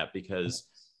do that because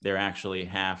they're actually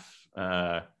half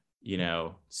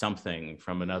something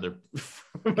from another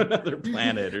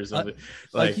planet or something.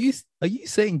 Like, are you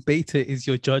saying Beta is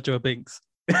your Jar Jar Binks?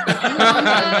 I'm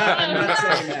not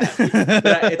saying that.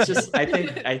 But it's just I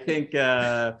think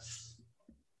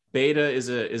Beta is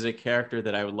a character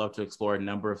that I would love to explore a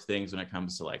number of things when it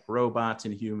comes to like robots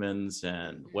and humans,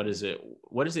 and what does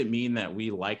it mean that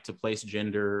we like to place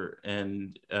gender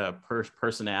and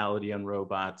personality on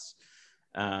robots.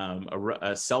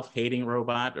 A self-hating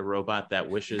robot, a robot that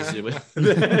wishes it was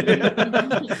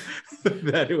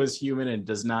that it was human and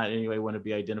does not in any way want to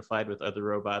be identified with other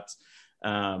robots.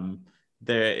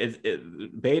 Beta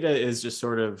is just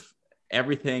sort of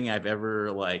everything I've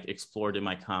ever like explored in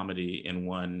my comedy in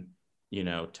one,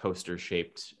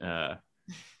 toaster-shaped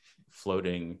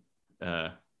floating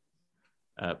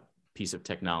piece of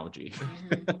technology.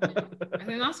 I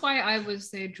think that's why I was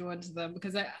so drawn to them,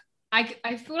 because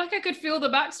I feel like I could feel the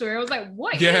backstory. I was like,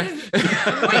 what is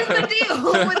the deal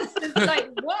with this? Like,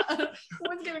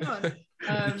 what's going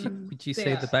on? Would you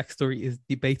say the backstory is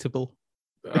debatable?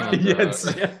 Yes.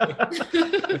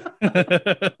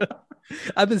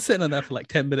 I've been sitting on that for like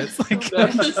 10 minutes. Like, you're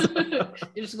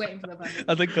just waiting for the pun.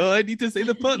 I was like, oh, I need to say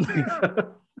the pun.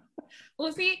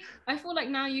 Well, see, I feel like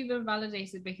now you've been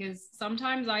validated, because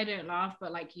sometimes I don't laugh,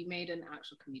 but like you made an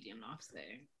actual comedian laugh, so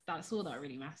that's all that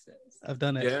really matters. I've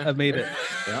done it. Yeah. I've made it.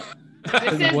 Yeah.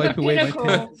 This is the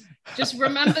pinnacle. Just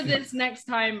remember this next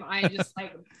time I just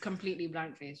like completely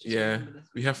blank face.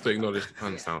 We have to acknowledge the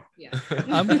puns now. Yeah.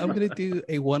 I'm gonna do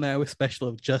a 1 hour special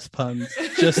of just puns,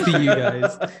 just to you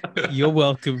guys. You're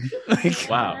welcome.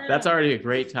 Wow, that's already a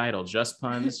great title. Just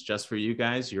puns, just for you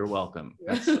guys. You're welcome.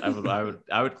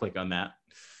 I would click on that.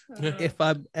 If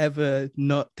I'm ever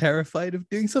not terrified of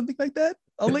doing something like that,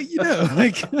 I'll let you know.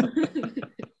 Like,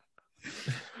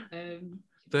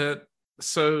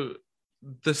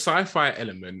 the sci-fi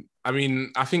element, I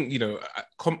mean, I think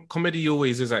comedy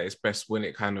always is at its best when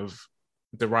it kind of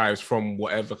derives from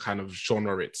whatever kind of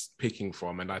genre it's picking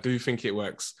from, and I do think it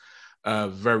works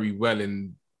very well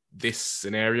in this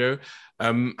scenario.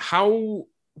 How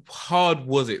hard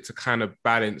was it to kind of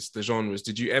balance the genres?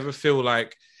 Did you ever feel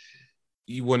like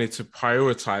you wanted to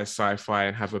prioritize sci-fi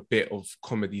and have a bit of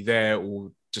comedy there,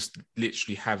 or just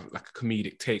literally have like a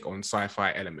comedic take on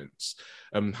sci-fi elements?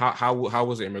 How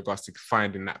was it in regards to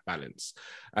finding that balance?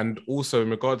 And also in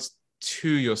regards to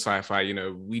your sci-fi,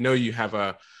 we know you have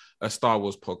a Star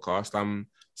Wars podcast. I'm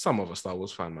some of a Star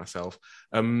Wars fan myself.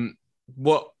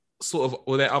 What sort of,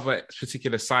 were there other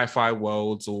particular sci-fi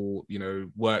worlds or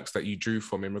works that you drew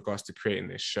from in regards to creating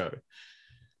this show?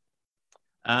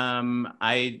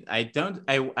 I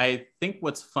think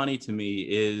what's funny to me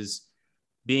is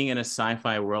being in a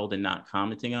sci-fi world and not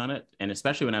commenting on it. And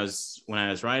especially when I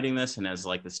was writing this, and as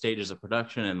like the stages of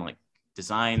production and like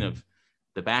design of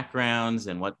the backgrounds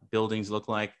and what buildings look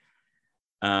like,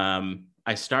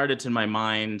 I started to, in my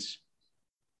mind,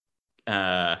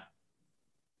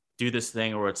 do this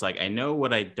thing where it's like, I know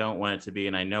what I don't want it to be,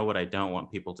 and I know what I don't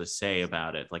want people to say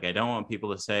about it. Like, I don't want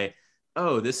people to say,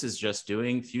 oh, this is just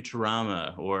doing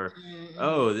Futurama, or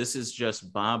oh, this is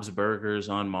just Bob's Burgers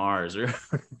on Mars, or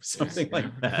something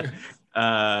like that.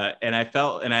 And I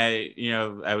felt, and I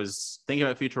was thinking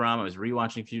about Futurama, I was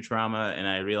rewatching Futurama, and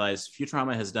I realized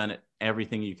Futurama has done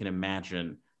everything you can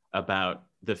imagine about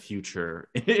the future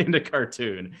in a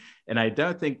cartoon. And I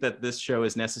don't think that this show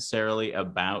is necessarily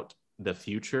about the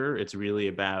future. It's really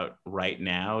about right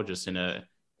now, just in a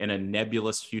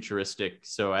nebulous futuristic.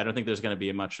 So I don't think there's going to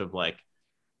be much of like,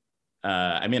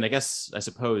 I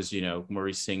suppose,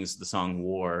 Maurice sings the song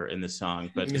War in this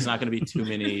song, but there's not going to be too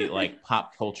many like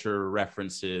pop culture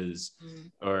references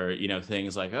or,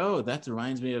 things like, oh, that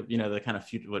reminds me of, the kind of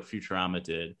what Futurama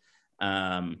did,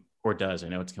 or does. I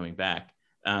know it's coming back.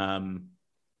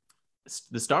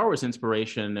 The Star Wars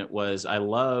inspiration was, I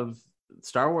love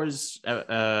Star Wars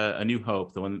A New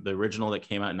Hope, the original that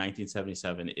came out in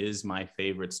 1977, is my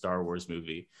favorite Star Wars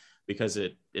movie because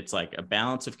it's like a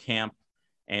balance of camp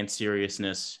and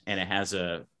seriousness, and it has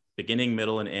a beginning,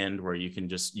 middle, and end where you can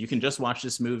just watch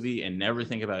this movie and never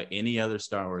think about any other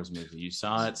Star Wars movie. You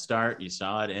saw it start, you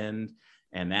saw it end,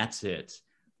 and that's it.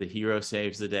 The hero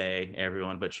saves the day.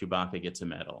 Everyone but Chewbacca gets a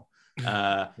medal.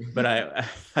 But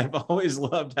I've always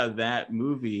loved how that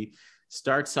movie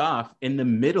starts off in the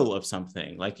middle of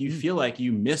something. Like you feel like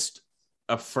you missed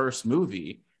a first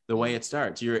movie the way it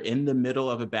starts. You're in the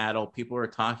middle of a battle. People are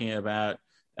talking about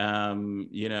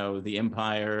the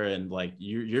Empire, and like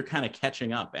you're kind of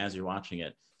catching up as you're watching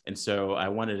it. And so I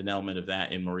wanted an element of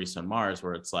that in Maurice on Mars,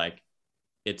 where it's like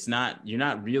you're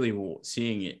not really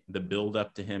seeing the build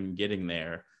up to him getting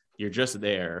there. You're just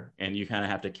there, and you kind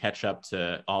of have to catch up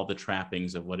to all the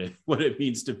trappings of what it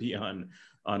means to be on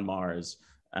Mars.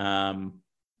 I'm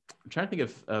trying to think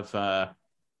of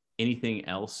anything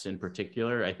else in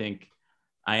particular. I think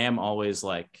I am always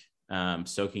like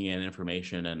soaking in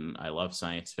information, and I love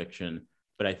science fiction.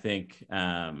 But I think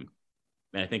a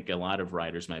lot of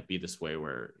writers might be this way,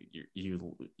 where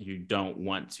you don't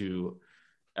want to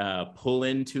pull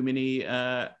in too many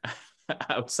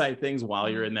outside things while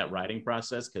you're in that writing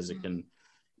process, because it can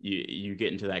you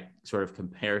get into that sort of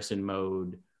comparison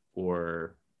mode,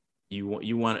 or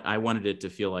I wanted it to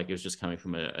feel like it was just coming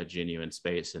from a genuine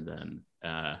space, and then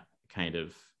kind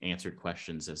of answered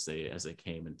questions as they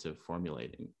came into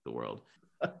formulating the world.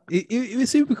 It was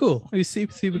super cool. It was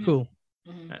super cool.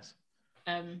 Nice.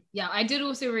 Yeah, I did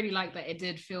also really like that it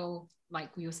did feel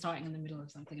like we were starting in the middle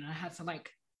of something, and I had to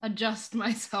like adjust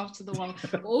myself to the one.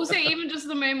 But also, even just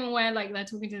the moment where like they're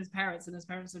talking to his parents, and his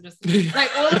parents are just like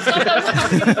all the stuff that was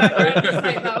happening in the background.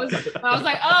 I was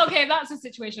like, oh, okay, that's the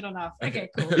situation on Earth.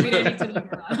 Okay, cool. We don't need to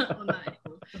look at that on that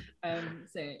anymore.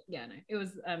 So yeah, no, it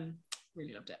was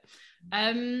really loved it.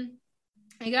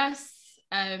 I guess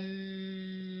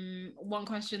one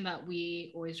question that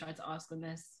we always try to ask on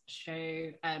this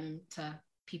show to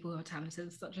people who are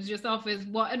talented such as yourself is,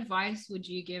 what advice would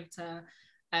you give to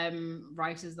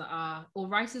writers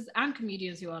and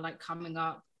comedians who are like coming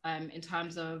up in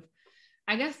terms of,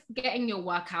 I guess, getting your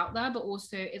work out there, but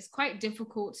also it's quite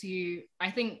difficult to,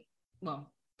 I think,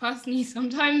 well, personally,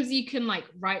 sometimes you can like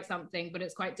write something, but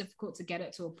it's quite difficult to get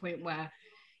it to a point where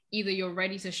either you're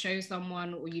ready to show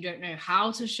someone or you don't know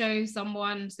how to show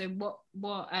someone. So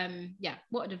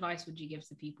what advice would you give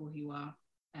to people who are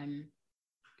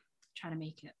trying to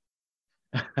make it?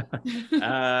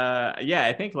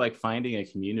 I think like finding a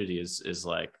community is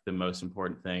like the most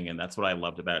important thing, and that's what I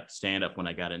loved about stand-up when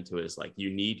I got into it, is like you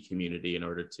need community in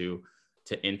order to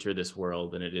enter this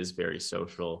world, and it is very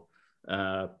social.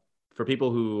 For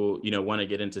people who want to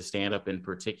get into stand-up in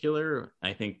particular,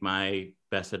 I think my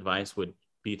best advice would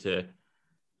be to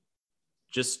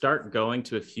just start going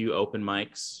to a few open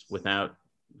mics without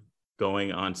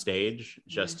going on stage,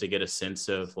 just to get a sense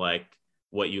of like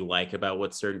what you like about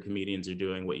what certain comedians are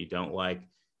doing, what you don't like,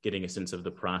 getting a sense of the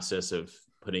process of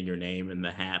putting your name in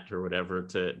the hat or whatever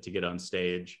to get on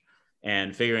stage,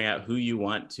 and figuring out who you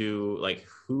want to, like,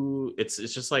 who it's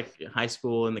just like high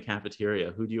school in the cafeteria.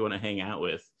 Who do you want to hang out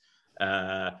with?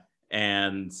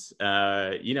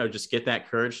 Just get that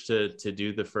courage to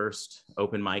do the first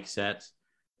open mic set.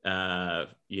 And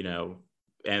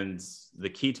the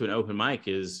key to an open mic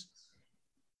is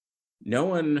no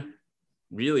one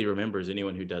really remembers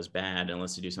anyone who does bad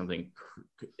unless they do something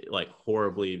like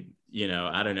horribly,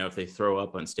 I don't know, if they throw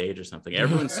up on stage or something.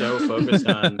 Everyone's so focused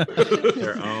on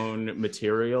their own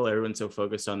material. Everyone's so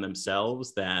focused on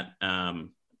themselves that,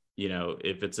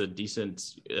 if it's a decent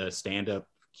stand-up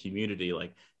community,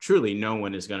 like truly no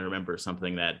one is going to remember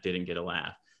something that didn't get a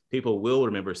laugh. People will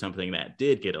remember something that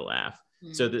did get a laugh.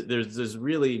 So there's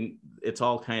really, it's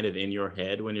all kind of in your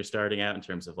head when you're starting out, in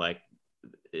terms of like,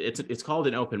 it's called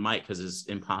an open mic because it's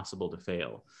impossible to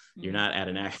fail. You're not at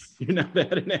an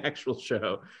actual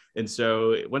show. And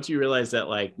so once you realize that,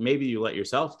 like, maybe you let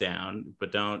yourself down,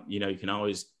 but don't, you can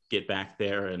always get back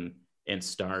there and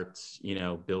start,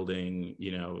 building,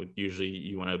 usually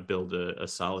you want to build a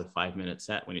solid 5-minute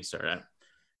set when you start out.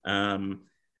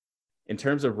 In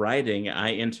terms of writing,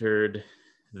 I entered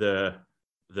the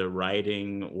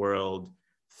writing world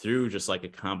through just like a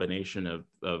combination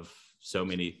of so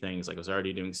many things. Like I was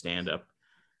already doing stand-up.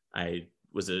 I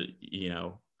was a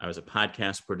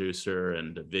podcast producer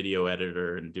and a video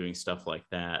editor and doing stuff like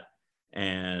that.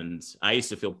 And I used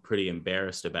to feel pretty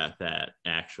embarrassed about that.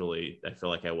 Actually, I feel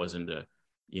like I wasn't a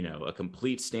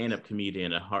complete stand-up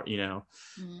comedian,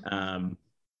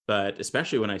 but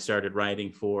especially when I started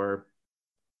writing for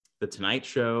The Tonight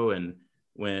Show and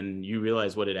when you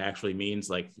realize what it actually means,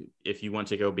 like if you want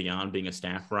to go beyond being a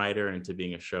staff writer into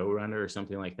being a showrunner or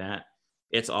something like that,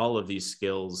 it's all of these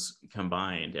skills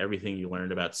combined. Everything you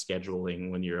learned about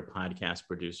scheduling when you're a podcast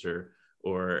producer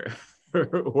or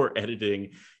or editing,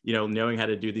 knowing how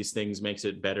to do these things makes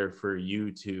it better for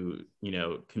you to,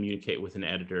 communicate with an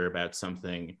editor about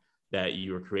something that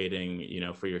you are creating,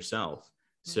 for yourself.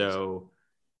 So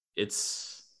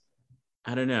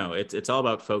I don't know. It's all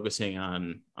about focusing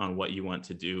on what you want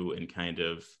to do and kind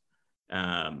of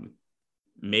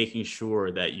making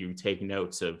sure that you take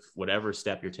notes of whatever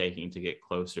step you're taking to get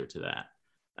closer to that.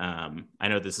 I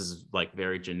know this is like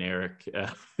very generic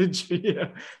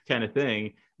kind of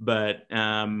thing, but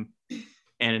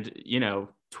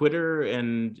Twitter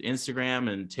and Instagram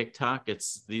and TikTok,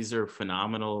 these are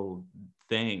phenomenal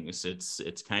things.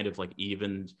 It's kind of like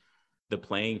evened the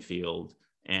playing field,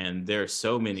 and there are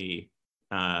so many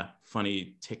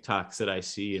funny TikToks that I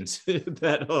see and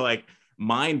that are like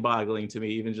mind-boggling to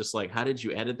me. Even just like, how did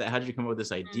you edit that? How did you come up with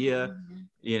this idea?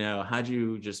 How'd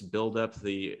you just build up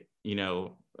the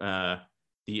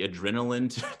adrenaline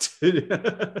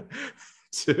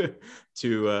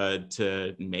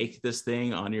to make this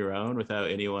thing on your own without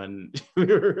anyone,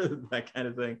 that kind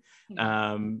of thing.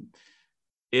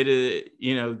 It is,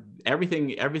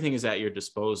 everything is at your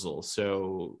disposal.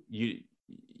 So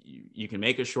you can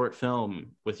make a short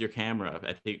film with your camera.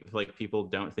 I think like people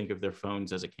don't think of their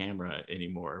phones as a camera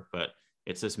anymore, but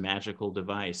it's this magical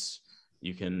device.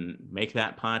 You can make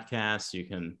that podcast. You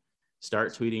can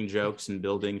start tweeting jokes and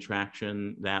building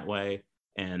traction that way.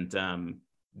 And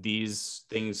these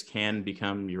things can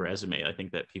become your resume. I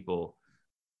think that people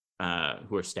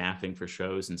who are staffing for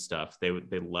shows and stuff, they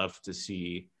love to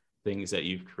see things that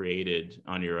you've created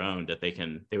on your own, that they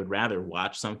would rather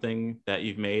watch something that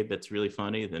you've made that's really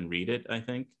funny than read it, I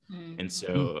think. And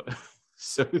so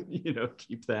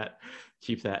keep that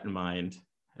in mind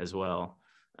as well.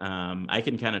 I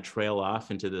can kind of trail off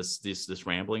into this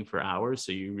rambling for hours,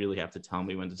 so you really have to tell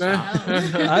me when to stop.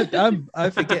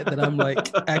 I forget that I'm like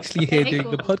actually here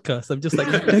doing the podcast. I'm just like,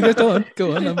 no,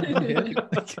 go on. I'm here.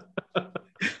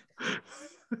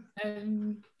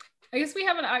 I guess we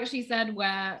haven't actually said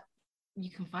where you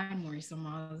can find Maurice on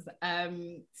Mars.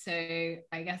 So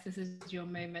I guess this is your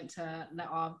moment to let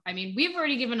off. I mean, we've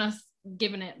already given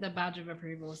it the badge of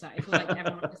approval, so I feel like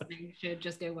everyone listening should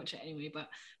just go watch it anyway. But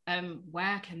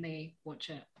where can they watch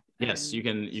it? Yes, you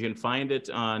can find it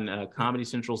on Comedy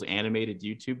Central's animated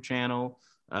YouTube channel,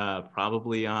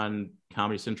 probably on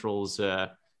Comedy Central's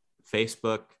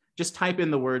Facebook. Just type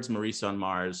in the words Maurice on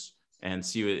Mars and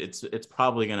see it's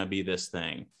probably going to be this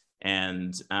thing.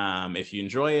 And if you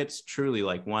enjoy it, truly,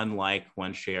 like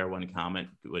one share, one comment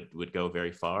would go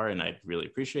very far, and I'd really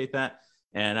appreciate that.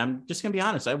 And I'm just gonna be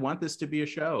honest, I want this to be a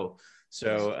show,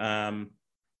 so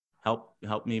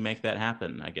help me make that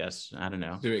happen, I guess. I don't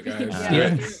know. Do it,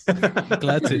 guys.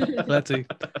 Glad to.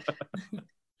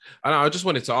 I just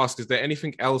wanted to ask, is there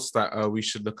anything else that we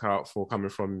should look out for coming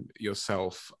from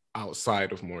yourself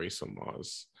outside of Maurice on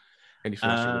Mars? Anything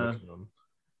else you're working on?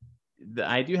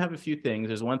 I do have a few things.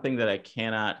 There's one thing that I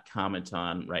cannot comment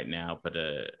on right now, but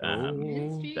that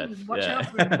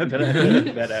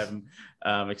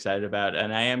I'm excited about,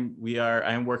 and I am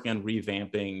working on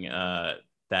revamping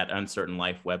that Uncertain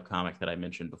Life webcomic that I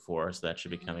mentioned before, so that should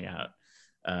be coming out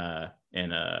in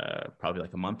probably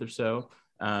like a month or so.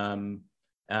 But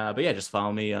yeah, just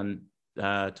follow me on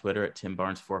Twitter at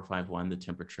TimBarnes451, the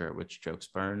temperature at which jokes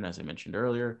burn, as I mentioned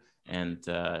earlier. And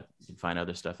you can find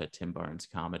other stuff at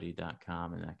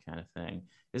timbarnescomedy.com and that kind of thing.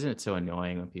 Isn't it so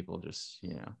annoying when people just,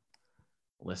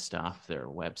 list off their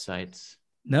websites?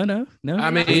 No. I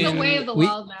mean, it's the way of the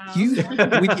world now. You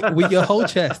with your whole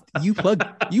chest, you plug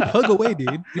away,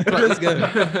 dude. Let's go.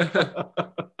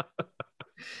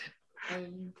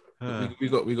 We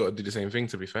got to do the same thing,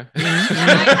 to be fair.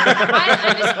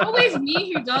 I it's always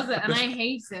me who does it, and I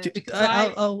hate it.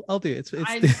 I'll do it.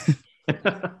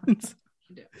 It's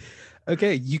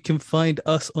okay, you can find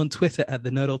us on Twitter at The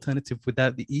Nerd Alternative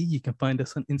without the E. You can find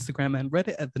us on Instagram and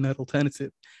Reddit at The Nerd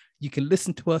Alternative. You can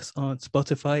listen to us on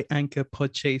Spotify, Anchor,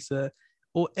 Podchaser,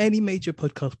 or any major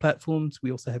podcast platforms.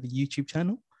 We also have a YouTube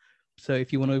channel. So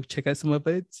if you want to check out some of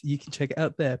it, you can check it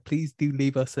out there. Please do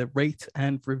leave us a rate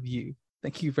and review.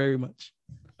 Thank you very much.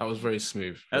 That was very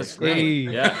smooth. That's great.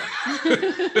 Hey. Yeah.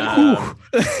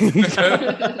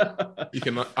 You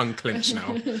can unclench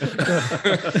now.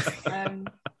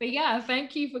 But yeah,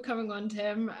 thank you for coming on,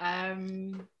 Tim.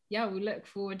 Yeah, we look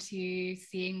forward to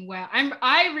seeing where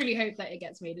I really hope that it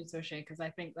gets made into a show, because I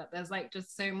think that there's like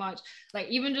just so much, like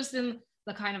even just in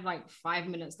the kind of like 5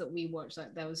 minutes that we watched,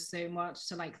 like there was so much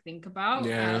to like think about.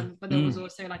 Yeah. But there was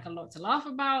also like a lot to laugh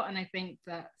about. And I think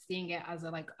that seeing it as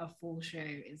a full show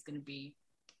is going to be,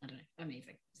 I don't know,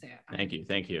 amazing. So thank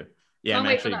you. Yeah, I'm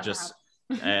actually just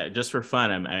for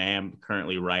fun, I am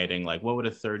currently writing like what would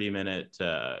a 30-minute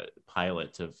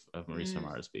pilot of Maurice and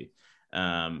Maurice be.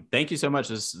 Thank you so much.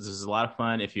 This is a lot of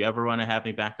fun. If you ever want to have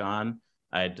me back on,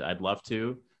 I'd love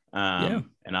to. And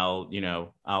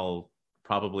I'll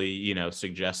probably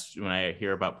suggest when I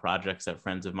hear about projects that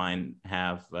friends of mine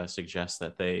have, suggest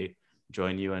that they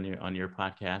join you on your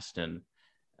podcast, and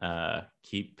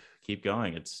keep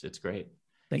going. It's great.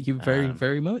 Thank you very,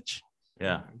 very much.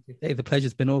 Yeah. Hey, the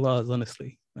pleasure's been all ours,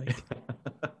 honestly.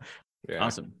 Yeah.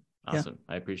 Awesome. Yeah.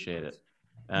 I appreciate it.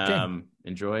 Okay.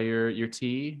 Enjoy your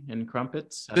tea and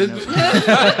crumpets. That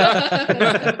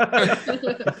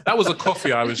was a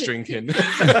coffee I was drinking.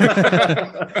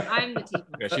 I'm the tea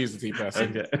person. Yeah, she's the tea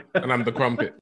person. Okay. And I'm the crumpet.